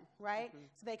by them, right?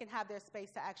 So they can have their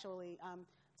space to actually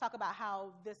talk about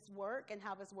how this work and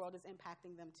how this world is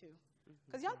impacting them too.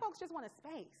 Because young folks just want a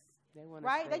space,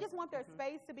 right? They just want their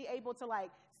space to be able to,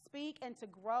 like, speak and to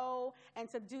grow and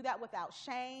to do that without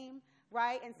shame,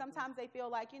 right? And sometimes they feel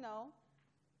like, you know,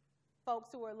 folks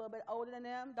who are a little bit older than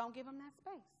them don't give them that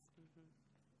space.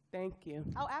 Thank you.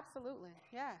 Oh, absolutely,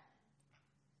 yeah.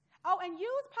 Oh, and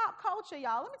use pop culture,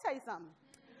 y'all. Let me tell you something.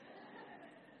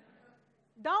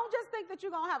 Don't just think that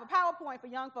you're going to have a PowerPoint for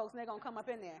young folks and they're going to come up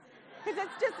in there. Because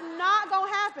it's just not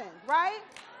going to happen, right?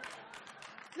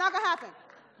 It's not going to happen.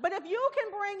 But if you can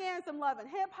bring in some love and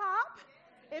hip hop,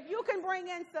 if you can bring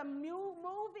in some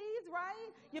movies,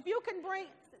 right? If you can bring,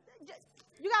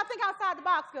 you got to think outside the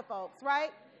box, good folks, right?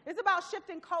 It's about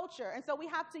shifting culture. And so we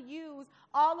have to use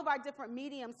all of our different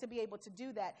mediums to be able to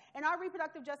do that. And our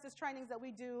reproductive justice trainings that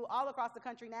we do all across the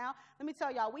country now, let me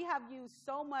tell y'all, we have used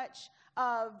so much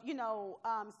of, you know,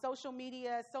 social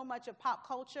media, so much of pop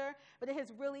culture, but it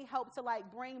has really helped to,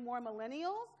 like, bring more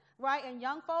millennials, right, and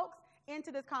young folks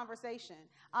into this conversation.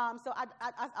 So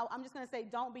I'm just going to say,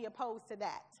 don't be opposed to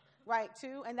that, right,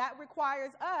 too? And that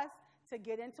requires us to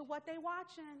get into what they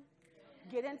watching.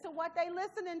 Get into what they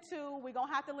listening to. We're going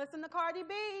to have to listen to Cardi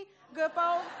B, good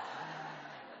folks.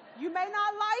 You may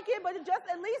not like it, but just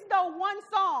at least know one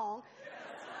song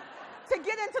to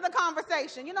get into the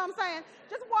conversation. You know what I'm saying?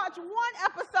 Just watch one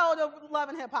episode of Love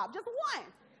and Hip Hop. Just one,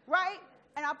 right?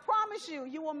 And I promise you,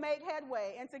 you will make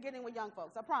headway into getting with young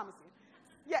folks. I promise you.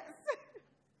 Yes.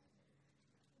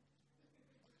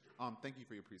 Thank you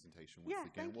for your presentation once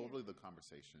again. Well, really the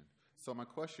conversation. So my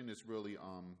question is really,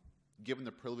 given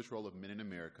the privileged role of men in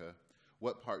America,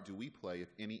 what part do we play, if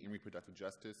any, in reproductive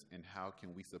justice, and how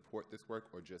can we support this work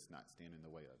or just not stand in the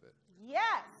way of it?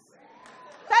 Yes.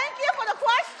 Thank you for the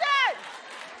question.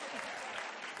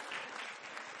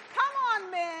 Come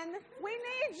on, men. We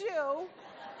need you.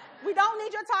 We don't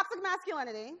need your toxic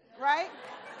masculinity, right?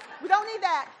 We don't need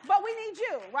that, but we need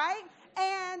you, right?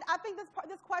 And I think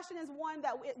this question is one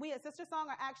that we at Sister Song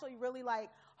are actually really, like,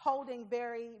 holding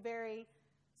very, very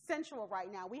central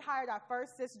right now. We hired our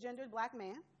first cisgendered black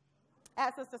man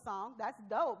at Sister Song. That's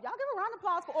dope. Y'all give a round of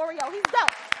applause for Oreo. He's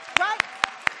dope, right?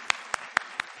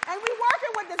 And we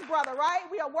working with this brother, right?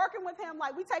 We are working with him,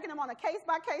 like, we taking him on a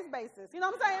case-by-case basis. You know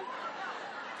what I'm saying?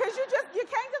 Because you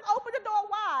can't just open the door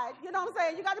wide. You know what I'm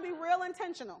saying? You got to be real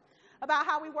intentional about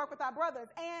how we work with our brothers.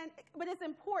 But it's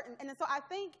important. And so I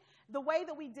think the way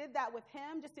that we did that with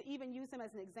him, just to even use him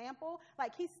as an example,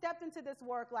 like, he stepped into this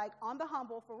work, like, on the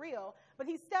humble, for real, but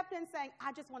he stepped in saying,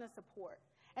 I just want to support.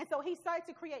 And so he started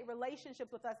to create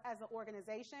relationships with us as an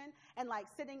organization and, like,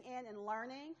 sitting in and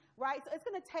learning, right? So it's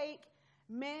going to take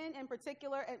men in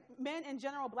particular, and men in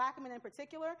general, black men in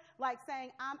particular, like,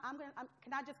 saying,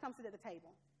 can I just come sit at the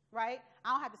table? Right?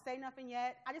 I don't have to say nothing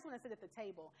yet. I just want to sit at the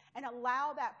table and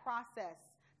allow that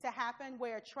process to happen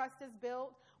where trust is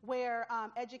built, where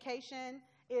education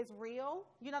is real,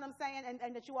 you know what I'm saying,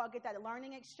 and that you all get that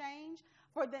learning exchange,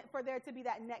 for there to be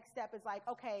that next step is like,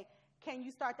 okay, can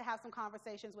you start to have some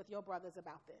conversations with your brothers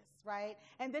about this, right?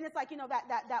 And then it's like, you know,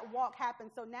 that walk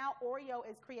happens. So now Oreo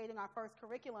is creating our first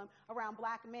curriculum around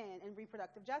black men and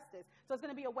reproductive justice. So it's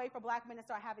going to be a way for black men to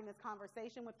start having this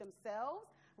conversation with themselves,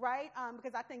 right?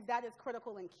 Because I think that is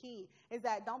critical and key, is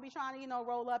that don't be trying to, you know,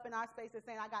 roll up in our spaces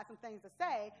saying I got some things to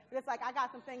say, but it's like I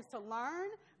got some things to learn,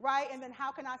 right? And then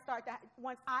how can I start that,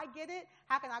 once I get it,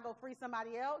 how can I go free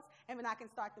somebody else? And then I can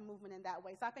start the movement in that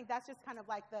way. So I think that's just kind of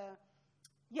like the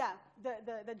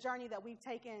journey that we've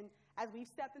taken as we've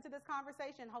stepped into this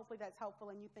conversation. Hopefully that's helpful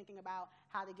in you thinking about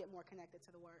how to get more connected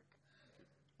to the work.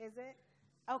 Is it?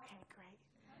 Okay, great.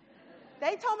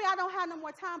 They told me I don't have no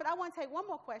more time, but I want to take one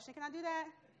more question. Can I do that?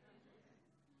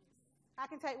 I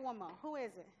can take one more. Who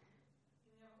is it?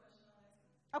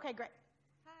 Okay, great.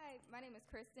 Hi, my name is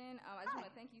Kristen. I just want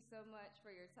to thank you so much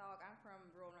for your talk. I'm from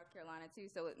rural North Carolina, too,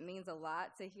 so it means a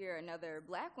lot to hear another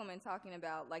Black woman talking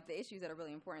about, like, the issues that are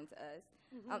really important to us.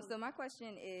 So my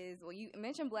question is, well, you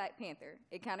mentioned Black Panther.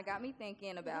 It kind of got me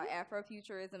thinking about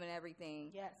Afrofuturism and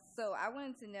everything. Yes. So I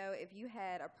wanted to know if you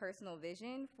had a personal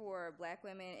vision for Black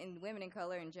women and women in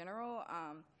color in general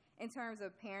in terms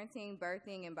of parenting,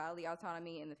 birthing, and bodily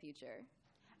autonomy in the future.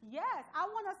 Yes, I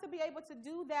want us to be able to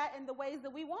do that in the ways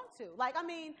that we want to. Like, I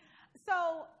mean,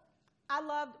 so I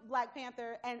loved Black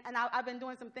Panther, and I've been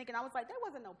doing some thinking. I was like, there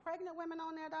wasn't no pregnant women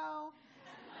on there, though.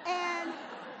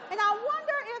 And I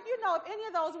wonder if, you know, if any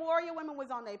of those warrior women was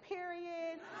on their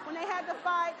period when they had to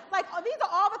fight. Like, these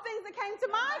are all the things that came to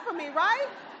mind for me, right?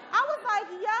 I was like,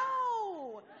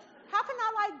 yo, how can I,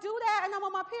 like, do that and I'm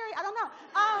on my period? I don't know.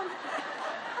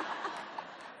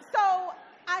 So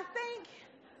I think,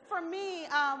 for me,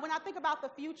 when I think about the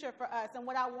future for us and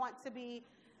what I want to be,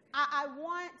 I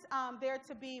want there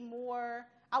to be more,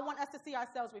 I want us to see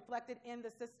ourselves reflected in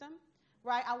the system.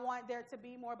 Right? I want there to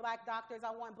be more Black doctors. I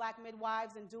want Black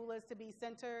midwives and doulas to be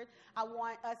centered. I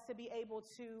want us to be able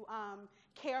to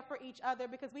care for each other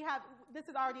because we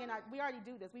already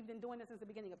do this. We've been doing this since the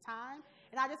beginning of time.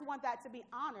 And I just want that to be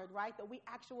honored, right? That we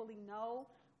actually know.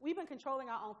 We've been controlling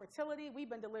our own fertility. We've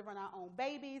been delivering our own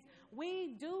babies.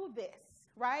 We do this,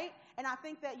 right? And I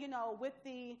think that, you know, with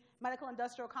the medical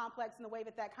industrial complex and the way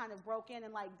that that kind of broke in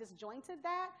and like disjointed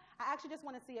that, I actually just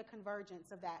want to see a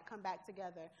convergence of that come back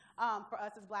together for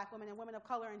us as Black women and women of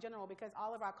color in general, because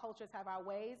all of our cultures have our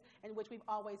ways in which we've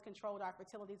always controlled our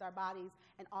fertilities, our bodies,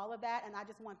 and all of that. And I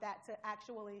just want that to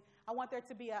actually, I want there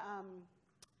to be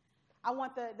I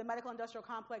want the medical industrial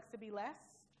complex to be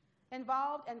less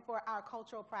involved and for our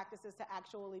cultural practices to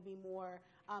actually be more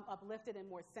uplifted and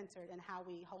more centered in how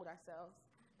we hold ourselves.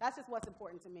 That's just what's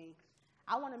important to me.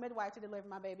 I want a midwife to deliver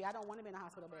my baby. I don't want to be in a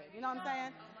hospital bed. You know what I'm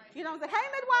saying? You know what I'm saying? Hey,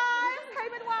 midwives! Hey,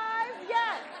 midwives!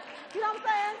 Yes! You know what I'm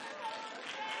saying?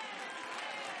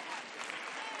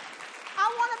 I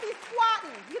want to be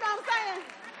squatting. You know what I'm saying?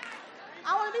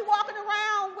 I want to be walking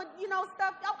around with, you know,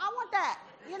 stuff. I want that.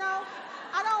 You know?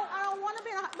 I don't want to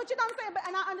be in a, but you know what I'm saying?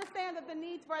 And I understand that the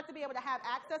need for us to be able to have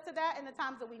access to that in the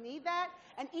times that we need that,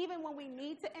 and even when we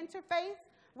need to interface,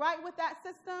 right, with that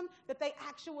system, that they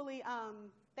actually,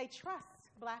 they trust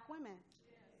Black women,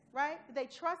 right? They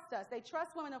trust us. They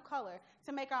trust women of color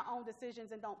to make our own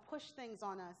decisions and don't push things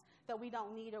on us that we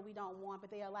don't need or we don't want,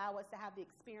 but they allow us to have the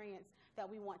experience that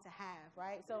we want to have,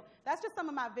 right? So that's just some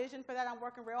of my vision for that. I'm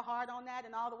working real hard on that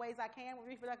in all the ways I can with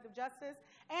reproductive justice.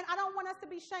 And I don't want us to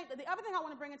be shamed. The other thing I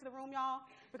want to bring into the room, y'all,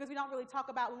 because we don't really talk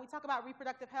about, when we talk about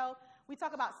reproductive health, we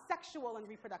talk about sexual and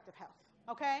reproductive health.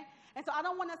 Okay? And so I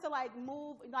don't want us to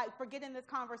forget in this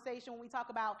conversation when we talk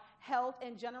about health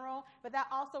in general, but that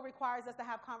also requires us to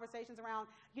have conversations around,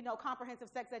 you know, comprehensive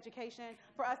sex education,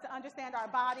 for us to understand our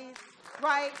bodies,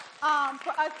 right?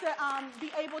 For us to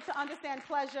be able to understand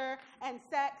pleasure and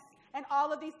sex, and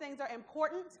all of these things are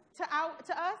important to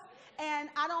us. And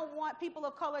I don't want people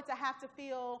of color to have to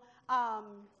feel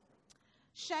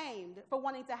shamed for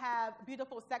wanting to have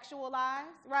beautiful sexual lives,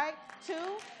 right,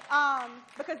 too,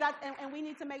 because that's, and we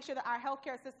need to make sure that our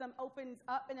healthcare system opens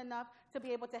up enough to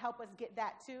be able to help us get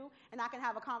that too, and I can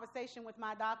have a conversation with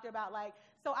my doctor about, like,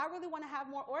 so I really want to have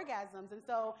more orgasms, and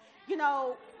so, you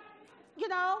know,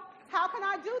 how can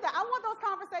I do that? I want those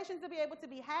conversations to be able to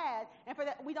be had, and for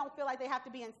that, we don't feel like they have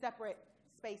to be in separate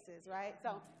spaces, right?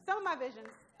 So some of my visions.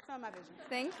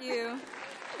 Thank you.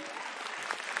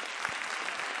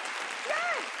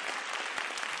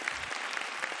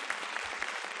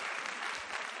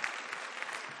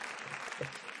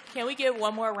 Can we give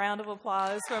one more round of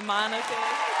applause for Monica? Thank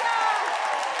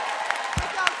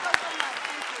y'all so much.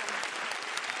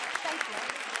 Thank you.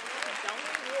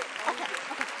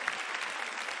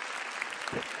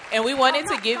 And we wanted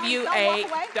to give you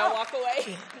don't walk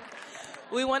away.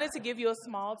 We wanted to give you a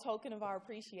small token of our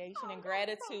appreciation and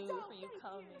gratitude for you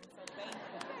coming. So thank you.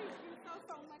 Thank you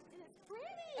so much. And it's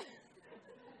pretty.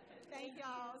 Thank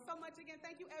y'all so much again.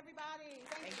 Thank you, everybody.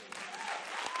 Thank you.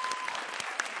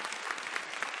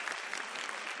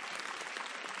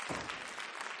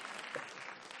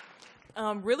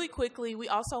 Really quickly, we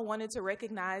also wanted to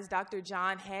recognize Dr.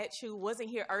 John Hatch, who wasn't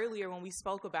here earlier when we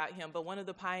spoke about him, but one of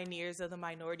the pioneers of the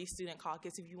Minority Student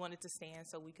Caucus, if you wanted to stand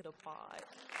so we could applaud.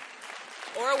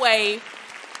 Or wave.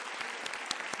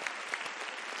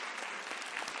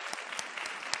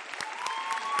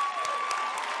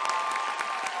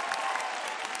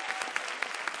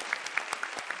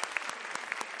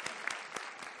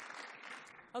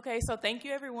 Okay, so thank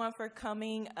you everyone for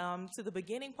coming to the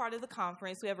beginning part of the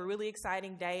conference. We have a really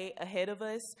exciting day ahead of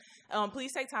us.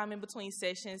 Please take time in between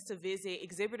sessions to visit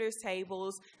exhibitors'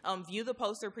 tables, view the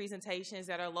poster presentations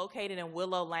that are located in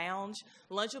Willow Lounge.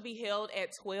 Lunch will be held at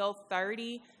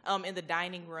 12:30 in the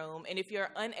dining room. And if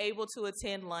you're unable to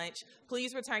attend lunch,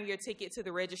 please return your ticket to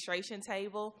the registration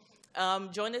table.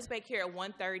 Join us back here at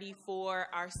 1:30 for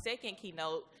our second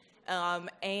keynote.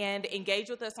 And engage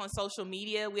with us on social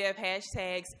media. We have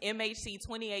hashtags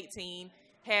MHC2018,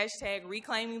 hashtag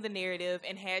Reclaiming the Narrative,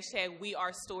 and hashtag We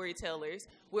Are Storytellers.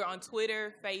 We're on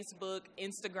Twitter, Facebook,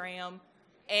 Instagram,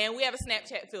 and we have a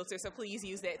Snapchat filter, so please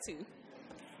use that too.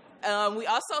 We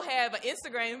also have an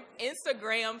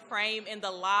Instagram frame in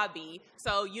the lobby,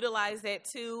 so utilize that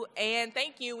too. And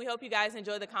thank you. We hope you guys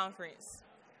enjoy the conference.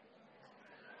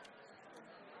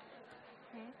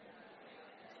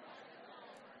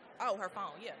 Oh, her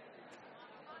phone, yeah.